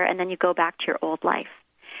better, and then you go back to your old life.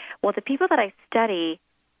 Well, the people that I study,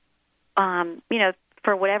 you know,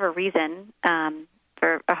 for whatever reason,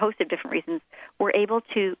 for a host of different reasons, were able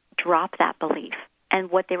to drop that belief. And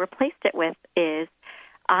what they replaced it with is,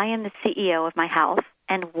 I am the CEO of my health,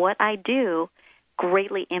 and what I do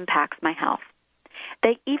greatly impacts my health.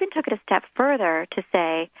 They even took it a step further to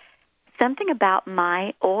say, something about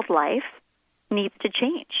my old life needs to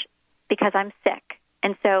change because I'm sick.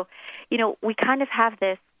 And so, you know, we kind of have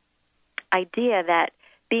this idea that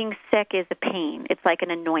being sick is a pain. It's like an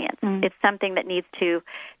annoyance. It's something that needs to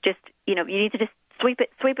just, you need to just sweep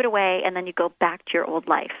it away, and then you go back to your old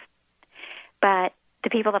life. But the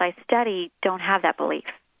people that I study don't have that belief.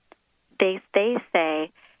 They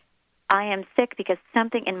say, I am sick because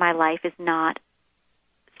something in my life is not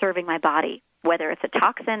serving my body, whether it's a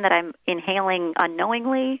toxin that I'm inhaling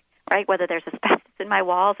unknowingly, right? Whether there's asbestos in my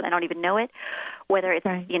walls and I don't even know it, whether it's,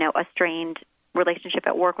 a strained relationship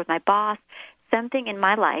at work with my boss, something in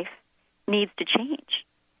my life needs to change.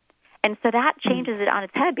 And so that changes it on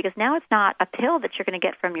its head, because now it's not a pill that you're going to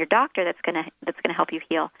get from your doctor that's going to help you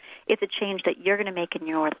heal. It's a change that you're going to make in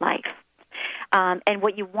your life. And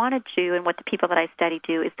what you want to do, and what the people that I study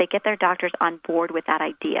do, is they get their doctors on board with that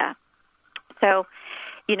idea. So,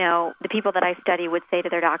 the people that I study would say to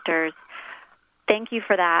their doctors, thank you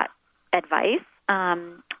for that advice.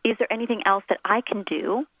 Is there anything else that I can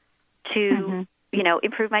do to,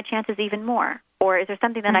 improve my chances even more? Or is there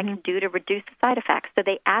something that I can do to reduce the side effects? So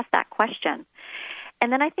they ask that question.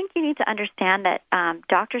 And then I think you need to understand that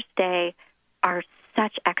doctors today are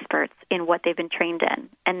such experts in what they've been trained in,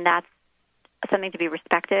 and that's something to be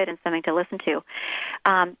respected and something to listen to.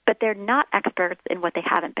 But they're not experts in what they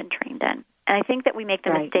haven't been trained in. And I think that we make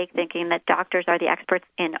the mistake thinking that doctors are the experts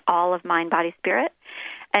in all of mind, body, spirit,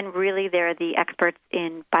 and really they're the experts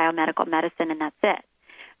in biomedical medicine, and that's it.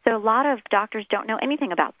 So a lot of doctors don't know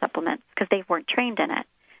anything about supplements because they weren't trained in it.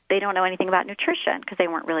 They don't know anything about nutrition because they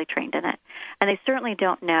weren't really trained in it. And they certainly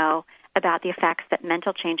don't know about the effects that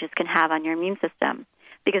mental changes can have on your immune system,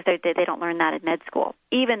 because they don't learn that in med school,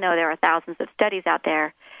 even though there are thousands of studies out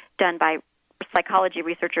there done by psychology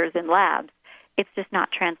researchers in labs. It's just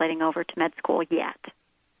not translating over to med school yet.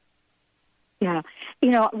 Yeah.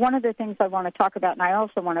 One of the things I want to talk about, and I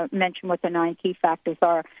also want to mention what the 9 key factors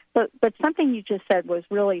are, but something you just said was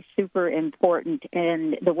really super important,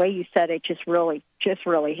 and the way you said it just really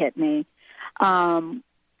hit me.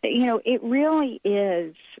 It really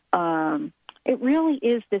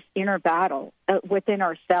is this inner battle within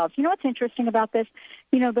ourselves. You know what's interesting about this?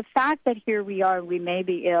 The fact that here we are, we may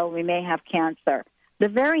be ill, we may have cancer. The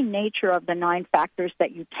very nature of the 9 factors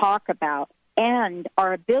that you talk about, and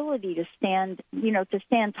our ability to stand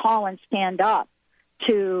tall and stand up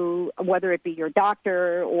to whether it be your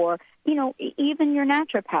doctor or, even your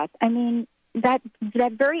naturopath. I mean, that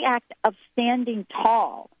very act of standing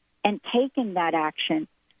tall and taking that action,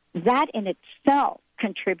 that in itself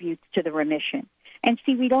contributes to the remission. And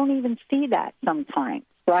see, we don't even see that sometimes,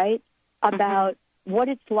 right? About what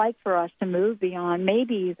it's like for us to move beyond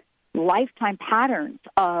maybe lifetime patterns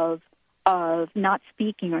of not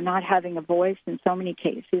speaking or not having a voice in so many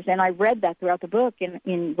cases. And I read that throughout the book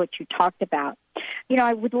in what you talked about.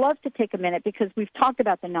 I would love to take a minute, because we've talked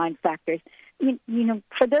about the 9 factors.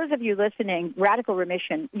 For those of you listening, Radical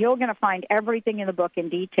Remission, you're going to find everything in the book in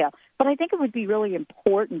detail. But I think it would be really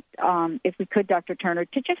important, if we could, Dr. Turner,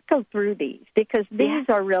 to just go through these, because these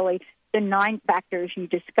are really the 9 factors you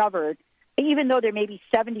discovered, even though there may be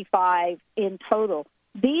 75 in total.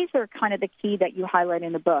 These are kind of the key that you highlight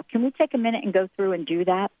in the book. Can we take a minute and go through and do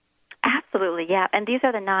that? Absolutely, yeah. And these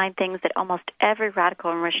are the 9 things that almost every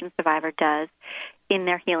radical remission survivor does in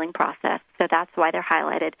their healing process. So that's why they're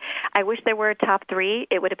highlighted. I wish there were a top 3.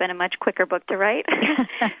 It would have been a much quicker book to write.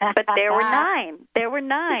 But there were 9. There were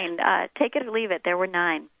 9. Take it or leave it. There were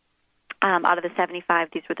 9. Out of the 75,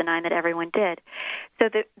 these were the 9 that everyone did. So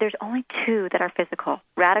there's only 2 that are physical: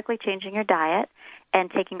 radically changing your diet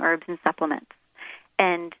and taking herbs and supplements.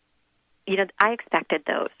 And, I expected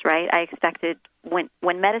those, right? I expected when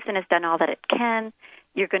medicine has done all that it can,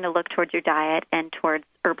 you're going to look towards your diet and towards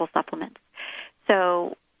herbal supplements.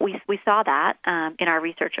 So we saw that in our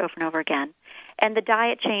research over and over again. And the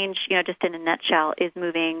diet change, just in a nutshell, is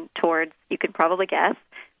moving towards, you can probably guess,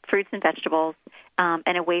 fruits and vegetables,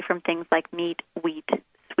 and away from things like meat, wheat,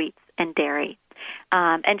 sweets, and dairy.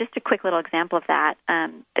 And just a quick little example of that,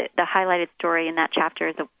 the highlighted story in that chapter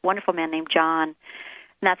is a wonderful man named John,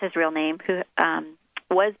 and that's his real name, who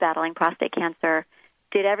was battling prostate cancer,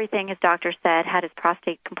 did everything his doctor said, had his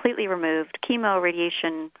prostate completely removed, chemo,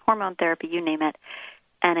 radiation, hormone therapy, you name it,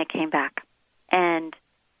 and it came back. And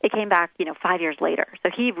it came back, 5 years later.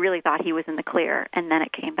 So he really thought he was in the clear, and then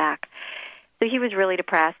it came back. So he was really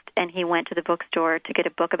depressed, and he went to the bookstore to get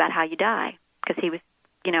a book about how you die, because he was,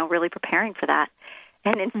 really preparing for that.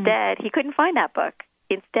 And instead, he couldn't find that book.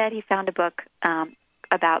 Instead, he found a book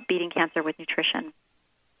about beating cancer with nutrition.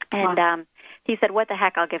 And he said, what the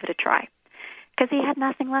heck, I'll give it a try. Because he had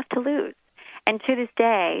nothing left to lose. And to this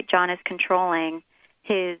day, John is controlling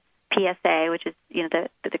his PSA, which is,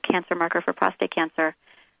 the cancer marker for prostate cancer,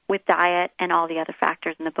 with diet and all the other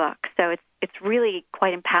factors in the book. So it's really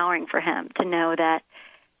quite empowering for him to know that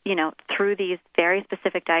through these very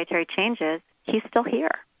specific dietary changes, he's still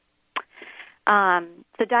here.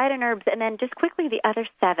 So diet and herbs, and then just quickly the other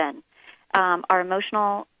 7 are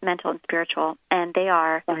emotional, mental, and spiritual, and they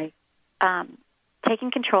are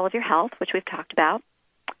taking control of your health, which we've talked about,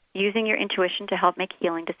 using your intuition to help make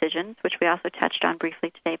healing decisions, which we also touched on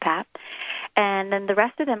briefly today, Pat. And then the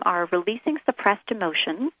rest of them are releasing suppressed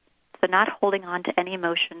emotions, so not holding on to any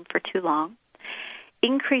emotion for too long,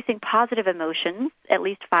 increasing positive emotions, at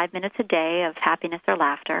least 5 minutes a day of happiness or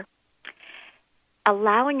laughter,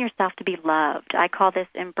 allowing yourself to be loved. I call this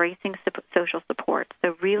embracing social support,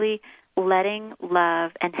 so really letting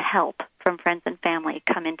love and help from friends and family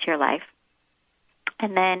come into your life.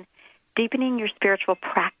 And then deepening your spiritual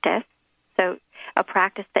practice, so a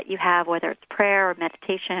practice that you have, whether it's prayer or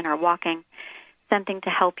meditation or walking, something to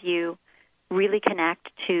help you really connect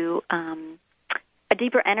to a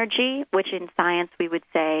deeper energy, which in science we would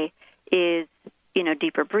say is,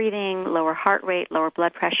 deeper breathing, lower heart rate, lower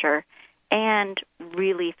blood pressure, and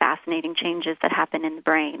really fascinating changes that happen in the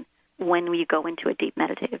brain when we go into a deep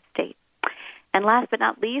meditative state. And last but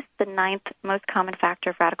not least, the 9th most common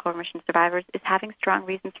factor of radical remission survivors is having strong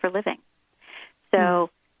reasons for living. So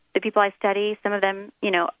the people I study, some of them,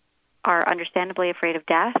 are understandably afraid of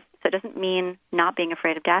death. So it doesn't mean not being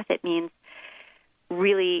afraid of death. It means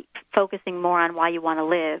really focusing more on why you want to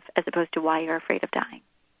live as opposed to why you're afraid of dying.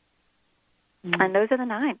 And those are the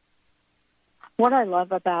 9. What I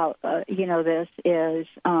love about, this is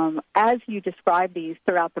as you describe these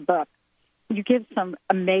throughout the book, you give some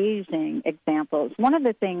amazing examples. One of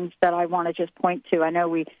the things that I want to just point to, I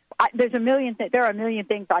know there are a million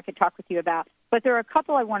things I could talk with you about, but there are a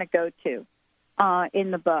couple I want to go to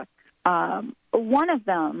in the book. One of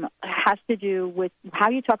them has to do with how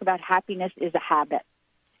you talk about happiness is a habit.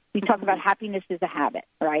 You talk about happiness is a habit,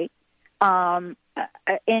 right? And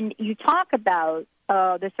you talk about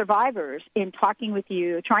the survivors in talking with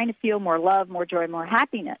you, trying to feel more love, more joy, more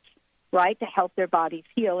happiness, right, to help their bodies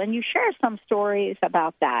heal. And you share some stories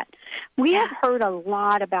about that. We have heard a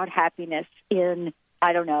lot about happiness in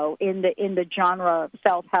the genre of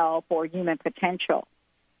self-help or human potential.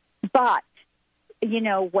 But,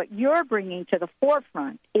 what you're bringing to the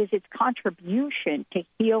forefront is its contribution to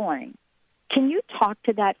healing. Can you talk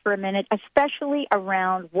to that for a minute, especially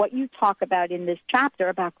around what you talk about in this chapter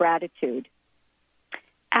about gratitude?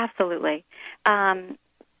 Absolutely.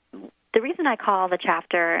 The reason I call the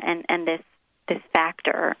chapter and this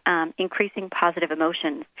factor increasing positive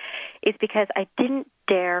emotions is because I didn't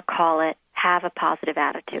dare call it have a positive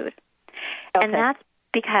attitude. Okay. And that's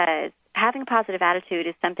because having a positive attitude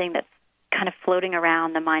is something that's kind of floating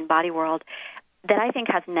around the mind-body world that I think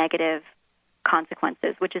has negative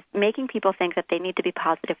consequences, which is making people think that they need to be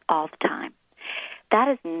positive all the time. That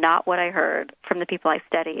is not what I heard from the people I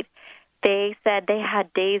studied. They said they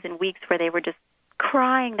had days and weeks where they were just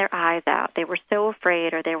crying their eyes out. They were so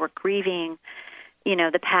afraid, or they were grieving,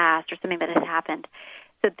 the past or something that had happened.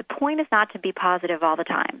 So the point is not to be positive all the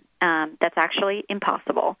time. That's actually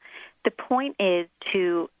impossible. The point is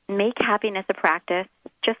to make happiness a practice,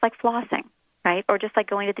 just like flossing, right? Or just like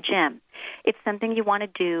going to the gym. It's something you want to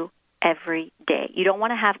do every day. You don't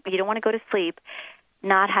want to go to sleep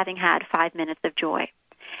not having had 5 minutes of joy.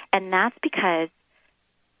 And that's because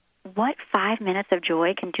what 5 minutes of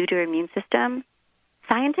joy can do to your immune system,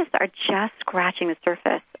 scientists are just scratching the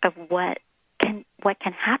surface of what can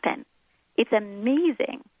happen. It's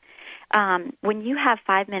amazing. When you have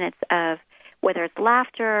 5 minutes of whether it's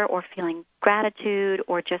laughter or feeling gratitude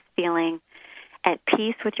or just feeling at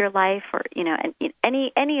peace with your life, or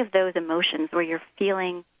any of those emotions where you're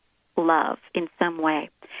feeling love in some way,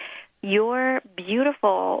 your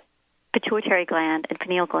beautiful pituitary gland and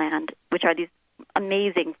pineal gland, which are these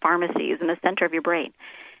amazing pharmacies in the center of your brain,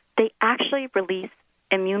 they actually release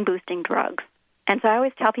immune-boosting drugs. And so I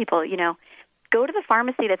always tell people, go to the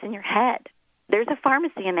pharmacy that's in your head. There's a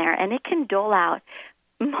pharmacy in there, and it can dole out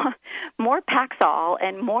more Paxil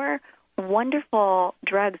and more wonderful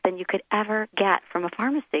drugs than you could ever get from a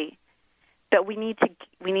pharmacy. But we need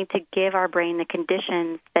to give our brain the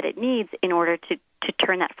conditions that it needs in order to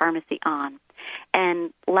turn that pharmacy on.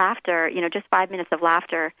 And laughter, just 5 minutes of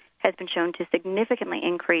laughter has been shown to significantly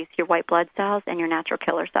increase your white blood cells and your natural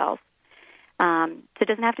killer cells. So it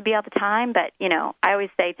doesn't have to be all the time, but, I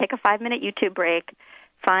always say take a 5-minute YouTube break,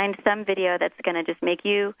 find some video that's going to just make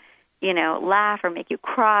you, laugh or make you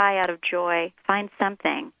cry out of joy. Find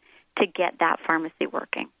something to get that pharmacy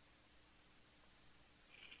working.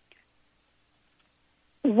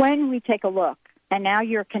 When we take a look, and now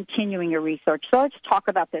you're continuing your research, so let's talk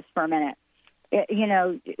about this for a minute.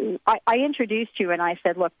 I introduced you and I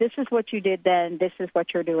said, look, this is what you did then, this is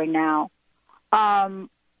what you're doing now.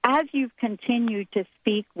 as you've continued to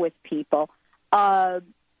speak with people, have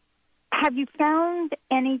you found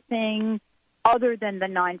anything other than the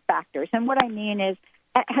 9 factors? And what I mean is,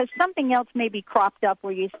 has something else maybe cropped up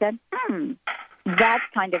where you said, that's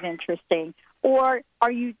kind of interesting? Or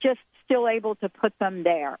are you just still able to put them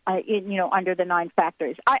there, under the 9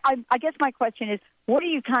 factors? I guess my question is, what are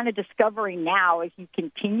you kind of discovering now as you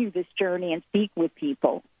continue this journey and speak with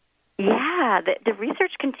people? Yeah, the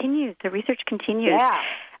research continues. Yeah.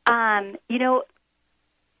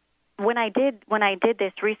 When I did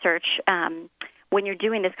this research, when you're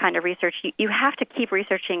doing this kind of research, you have to keep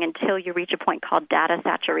researching until you reach a point called data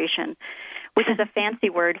saturation, which is a fancy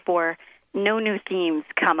word for no new themes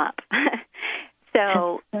come up.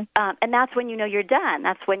 So, and that's when you know you're done.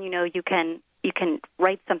 That's when you know you can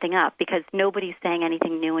write something up, because nobody's saying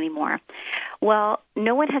anything new anymore. Well,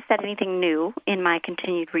 no one has said anything new in my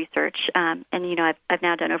continued research, and I've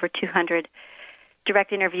now done over 200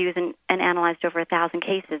 direct interviews and analyzed over 1,000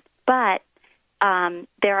 cases. But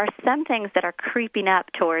there are some things that are creeping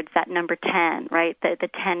up towards that number 10, right? The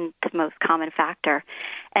 10th most common factor,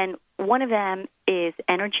 and one of them is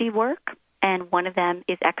energy work, and one of them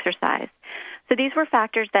is exercise. So these were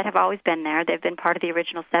factors that have always been there. They've been part of the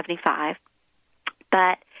original 75.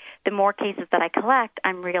 But the more cases that I collect,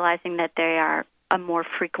 I'm realizing that they are a more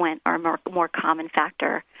frequent or more common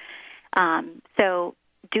factor. So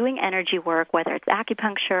doing energy work, whether it's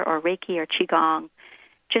acupuncture or Reiki or Qigong,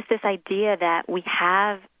 just this idea that we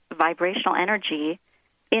have vibrational energy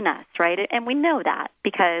in us, right? And we know that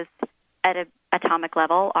because at an atomic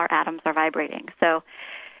level, our atoms are vibrating. So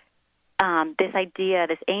this idea,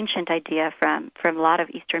 this ancient idea from a lot of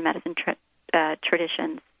Eastern medicine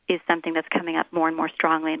traditions, is something that's coming up more and more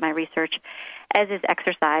strongly in my research, as is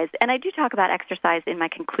exercise. And I do talk about exercise in my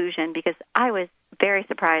conclusion, because I was very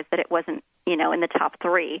surprised that it wasn't, in the top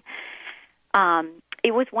 3.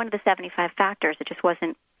 It was one of the 75 factors. It just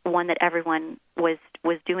wasn't one that everyone was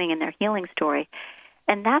doing in their healing story.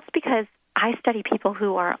 And that's because I study people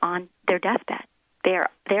who are on their deathbed. They're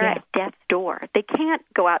at death's door. They can't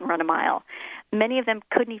go out and run a mile. Many of them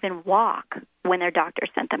couldn't even walk when their doctor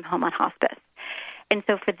sent them home on hospice. And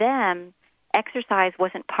so for them, exercise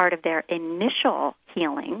wasn't part of their initial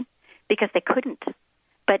healing because they couldn't.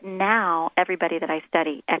 But now everybody that I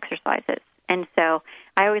study exercises. And so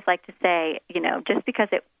I always like to say, just because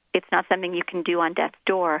it's not something you can do on death's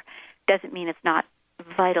door doesn't mean it's not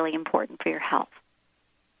vitally important for your health.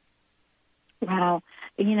 Wow.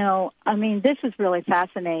 This is really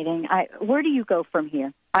fascinating. Where do you go from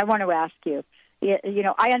here? I want to ask you.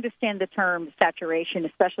 I understand the term saturation,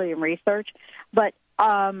 especially in research, but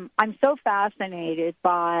I'm so fascinated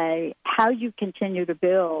by how you continue to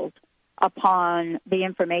build upon the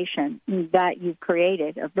information that you've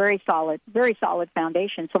created, a very solid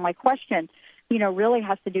foundation. So my question, really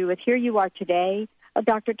has to do with, here you are today,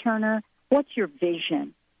 Dr. Turner. What's your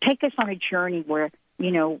vision? Take us on a journey where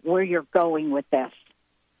you're going with this.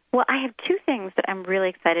 Well, I have 2 things that I'm really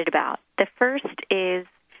excited about. The first is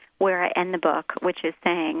where I end the book, which is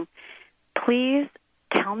saying, please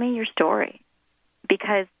tell me your story.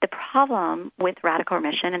 Because the problem with Radical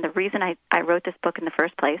Remission, and the reason I wrote this book in the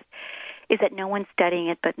first place, is that no one's studying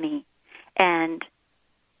it but me. And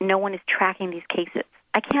no one is tracking these cases.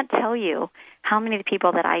 I can't tell you how many of the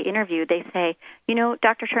people that I interview, they say,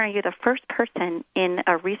 Dr. Turner, you're the first person in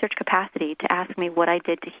a research capacity to ask me what I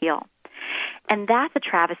did to heal. And that's a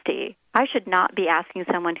travesty. I should not be asking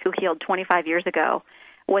someone who healed 25 years ago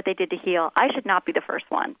what they did to heal. I should not be the first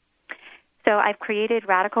one. So I've created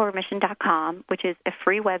radicalremission.com, which is a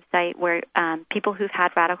free website where people who've had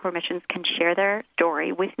radical remissions can share their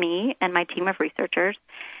story with me and my team of researchers.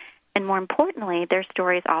 And more importantly, their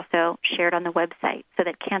story is also shared on the website so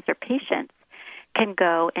that cancer patients can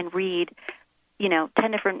go and read,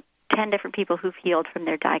 10 different people who've healed from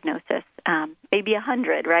their diagnosis, maybe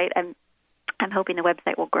 100, right? I'm hoping the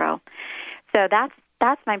website will grow. So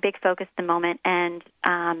that's my big focus at the moment. And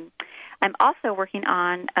I'm also working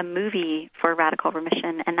on a movie for Radical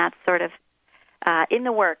Remission, and that's sort of in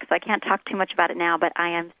the works. So I can't talk too much about it now, but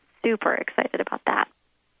I am super excited about that.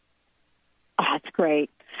 Oh, that's great.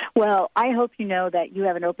 Well, I hope you know that you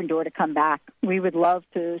have an open door to come back. We would love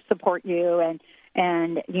to support you and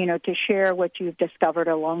to share what you've discovered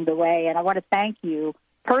along the way. And I want to thank you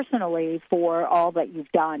personally for all that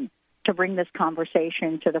you've done to bring this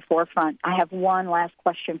conversation to the forefront. I have one last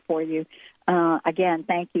question for you. Again,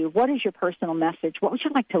 thank you. What is your personal message? What would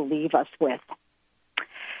you like to leave us with?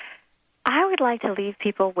 I would like to leave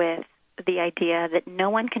people with the idea that no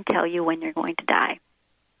one can tell you when you're going to die.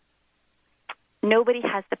 Nobody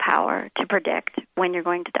has the power to predict when you're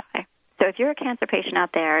going to die. So if you're a cancer patient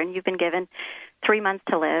out there and you've been given 3 months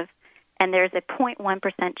to live and there's a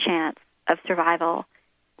 0.1% chance of survival,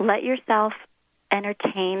 let yourself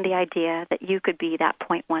entertain the idea that you could be that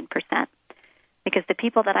 0.1%. Because the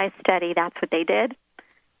people that I study, that's what they did.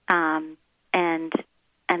 And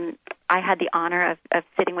I had the honor of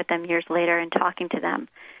sitting with them years later and talking to them.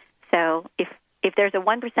 So if there's a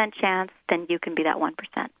 1% chance, then you can be that 1%.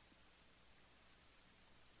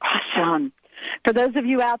 Awesome. For those of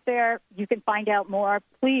you out there, you can find out more.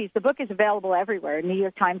 Please, the book is available everywhere. New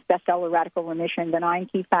York Times bestseller, Radical Remission, the 9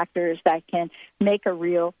 key factors that can make a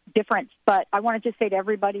real difference. But I want to just say to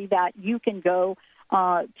everybody that you can go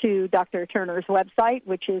to Dr. Turner's website,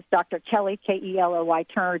 which is Dr. Kelly, Kelly,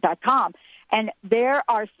 Turner.com. And there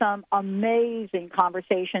are some amazing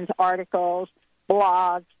conversations, articles,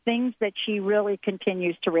 blogs, things that she really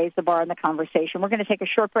continues to raise the bar in the conversation. We're going to take a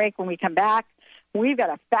short break. When we come back, we've got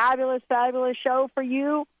a fabulous, fabulous show for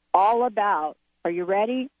you all about, are you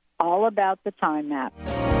ready? All about the time map.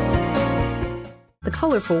 The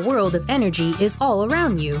colorful world of energy is all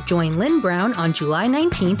around you. Join Lynn Brown on July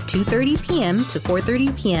 19th, 2:30 p.m. to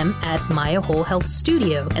 4:30 p.m. at Maya Whole Health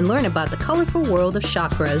Studio and learn about the colorful world of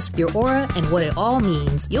chakras, your aura, and what it all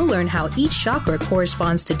means. You'll learn how each chakra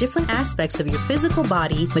corresponds to different aspects of your physical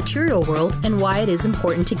body, material world, and why it is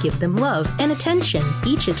important to give them love and attention.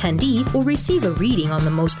 Each attendee will receive a reading on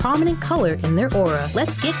the most prominent color in their aura.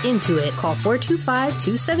 Let's get into it. Call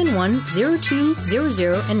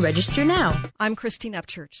 425-271-0200 and register now. I'm Christine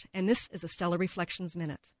Upchurch, and this is a Stellar Reflections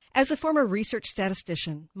Minute. As a former research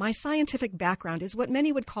statistician, my scientific background is what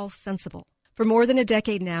many would call sensible. For more than a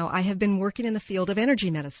decade now, I have been working in the field of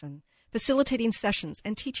energy medicine, facilitating sessions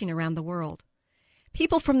and teaching around the world.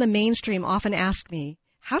 People from the mainstream often ask me,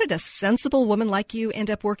 how did a sensible woman like you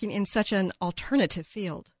end up working in such an alternative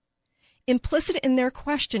field? Implicit in their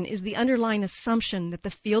question is the underlying assumption that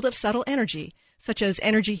the field of subtle energy, such as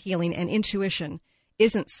energy healing and intuition,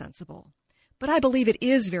 isn't sensible. But I believe it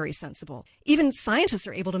is very sensible. Even scientists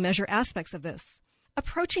are able to measure aspects of this.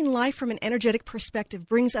 Approaching life from an energetic perspective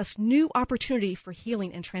brings us new opportunity for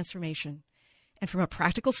healing and transformation. And from a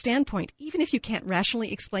practical standpoint, even if you can't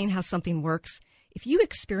rationally explain how something works, if you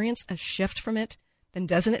experience a shift from it, then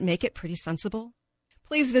doesn't it make it pretty sensible?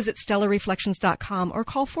 Please visit StellarReflections.com or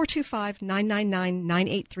call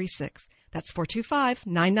 425-999-9836. That's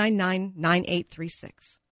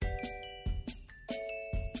 425-999-9836.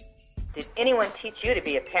 Did anyone teach you to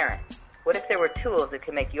be a parent? What if there were tools that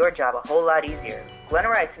could make your job a whole lot easier? Glenna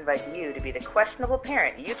Rice invites you to be the questionable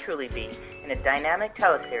parent you truly be in a dynamic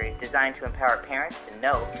teleseries designed to empower parents to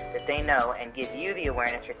know that they know and give you the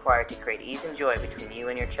awareness required to create ease and joy between you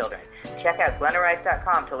and your children. Check out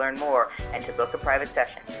GlennaRice.com to learn more and to book a private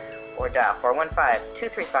session. Or dial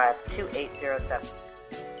 415-235-2807.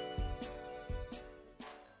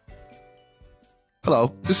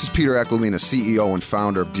 Hello, this is Peter Aquilina, CEO and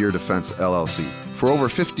founder of Deer Defense, LLC. For over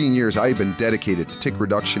 15 years, I have been dedicated to tick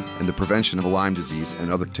reduction and the prevention of Lyme disease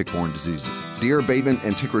and other tick-borne diseases. Deer abatement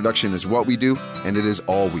and tick reduction is what we do, and it is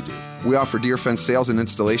all we do. We offer deer fence sales and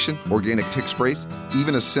installation, organic tick sprays,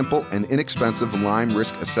 even a simple and inexpensive Lyme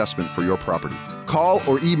risk assessment for your property. Call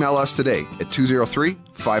or email us today at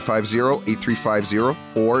 203-550-8350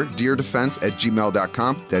 or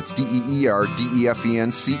deerdefense@gmail.com. That's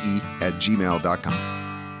DEERDEFENCE@gmail.com.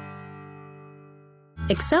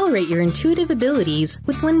 Accelerate your intuitive abilities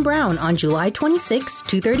with Lynn Brown on July 26,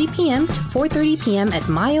 2:30 p.m. to 4:30 p.m. at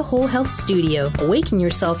Maya Whole Health Studio. Awaken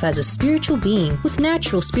yourself as a spiritual being with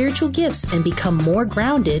natural spiritual gifts and become more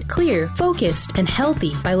grounded, clear, focused, and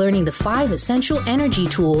healthy by learning the 5 essential energy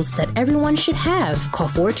tools that everyone should have. Call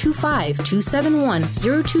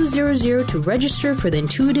 425-271-0200 to register for the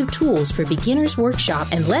Intuitive Tools for Beginners Workshop,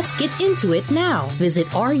 and let's get into it now. Visit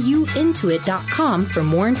ruintuit.com for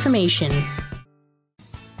more information.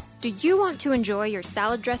 Do you want to enjoy your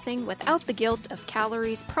salad dressing without the guilt of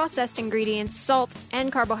calories, processed ingredients, salt,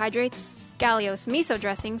 and carbohydrates? Galios miso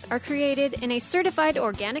dressings are created in a certified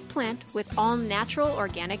organic plant with all natural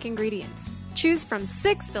organic ingredients. Choose from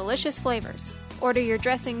 6 delicious flavors. Order your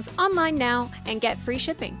dressings online now and get free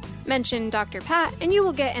shipping. Mention Dr. Pat and you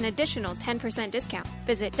will get an additional 10% discount.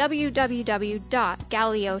 Visit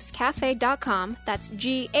www.galioscafe.com. That's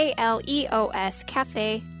GALEOS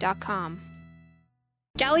cafe.com.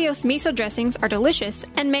 Galios miso dressings are delicious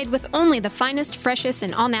and made with only the finest, freshest,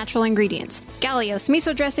 and all-natural ingredients. Galios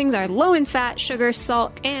miso dressings are low in fat, sugar,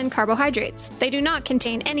 salt, and carbohydrates. They do not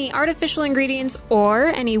contain any artificial ingredients or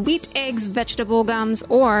any wheat, eggs, vegetable gums,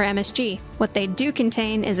 or MSG. What they do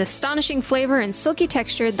contain is astonishing flavor and silky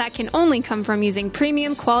texture that can only come from using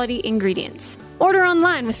premium quality ingredients. Order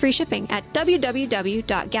online with free shipping at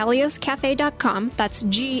www.galeoscafe.com. That's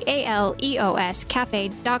GALEOS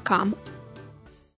cafe.com.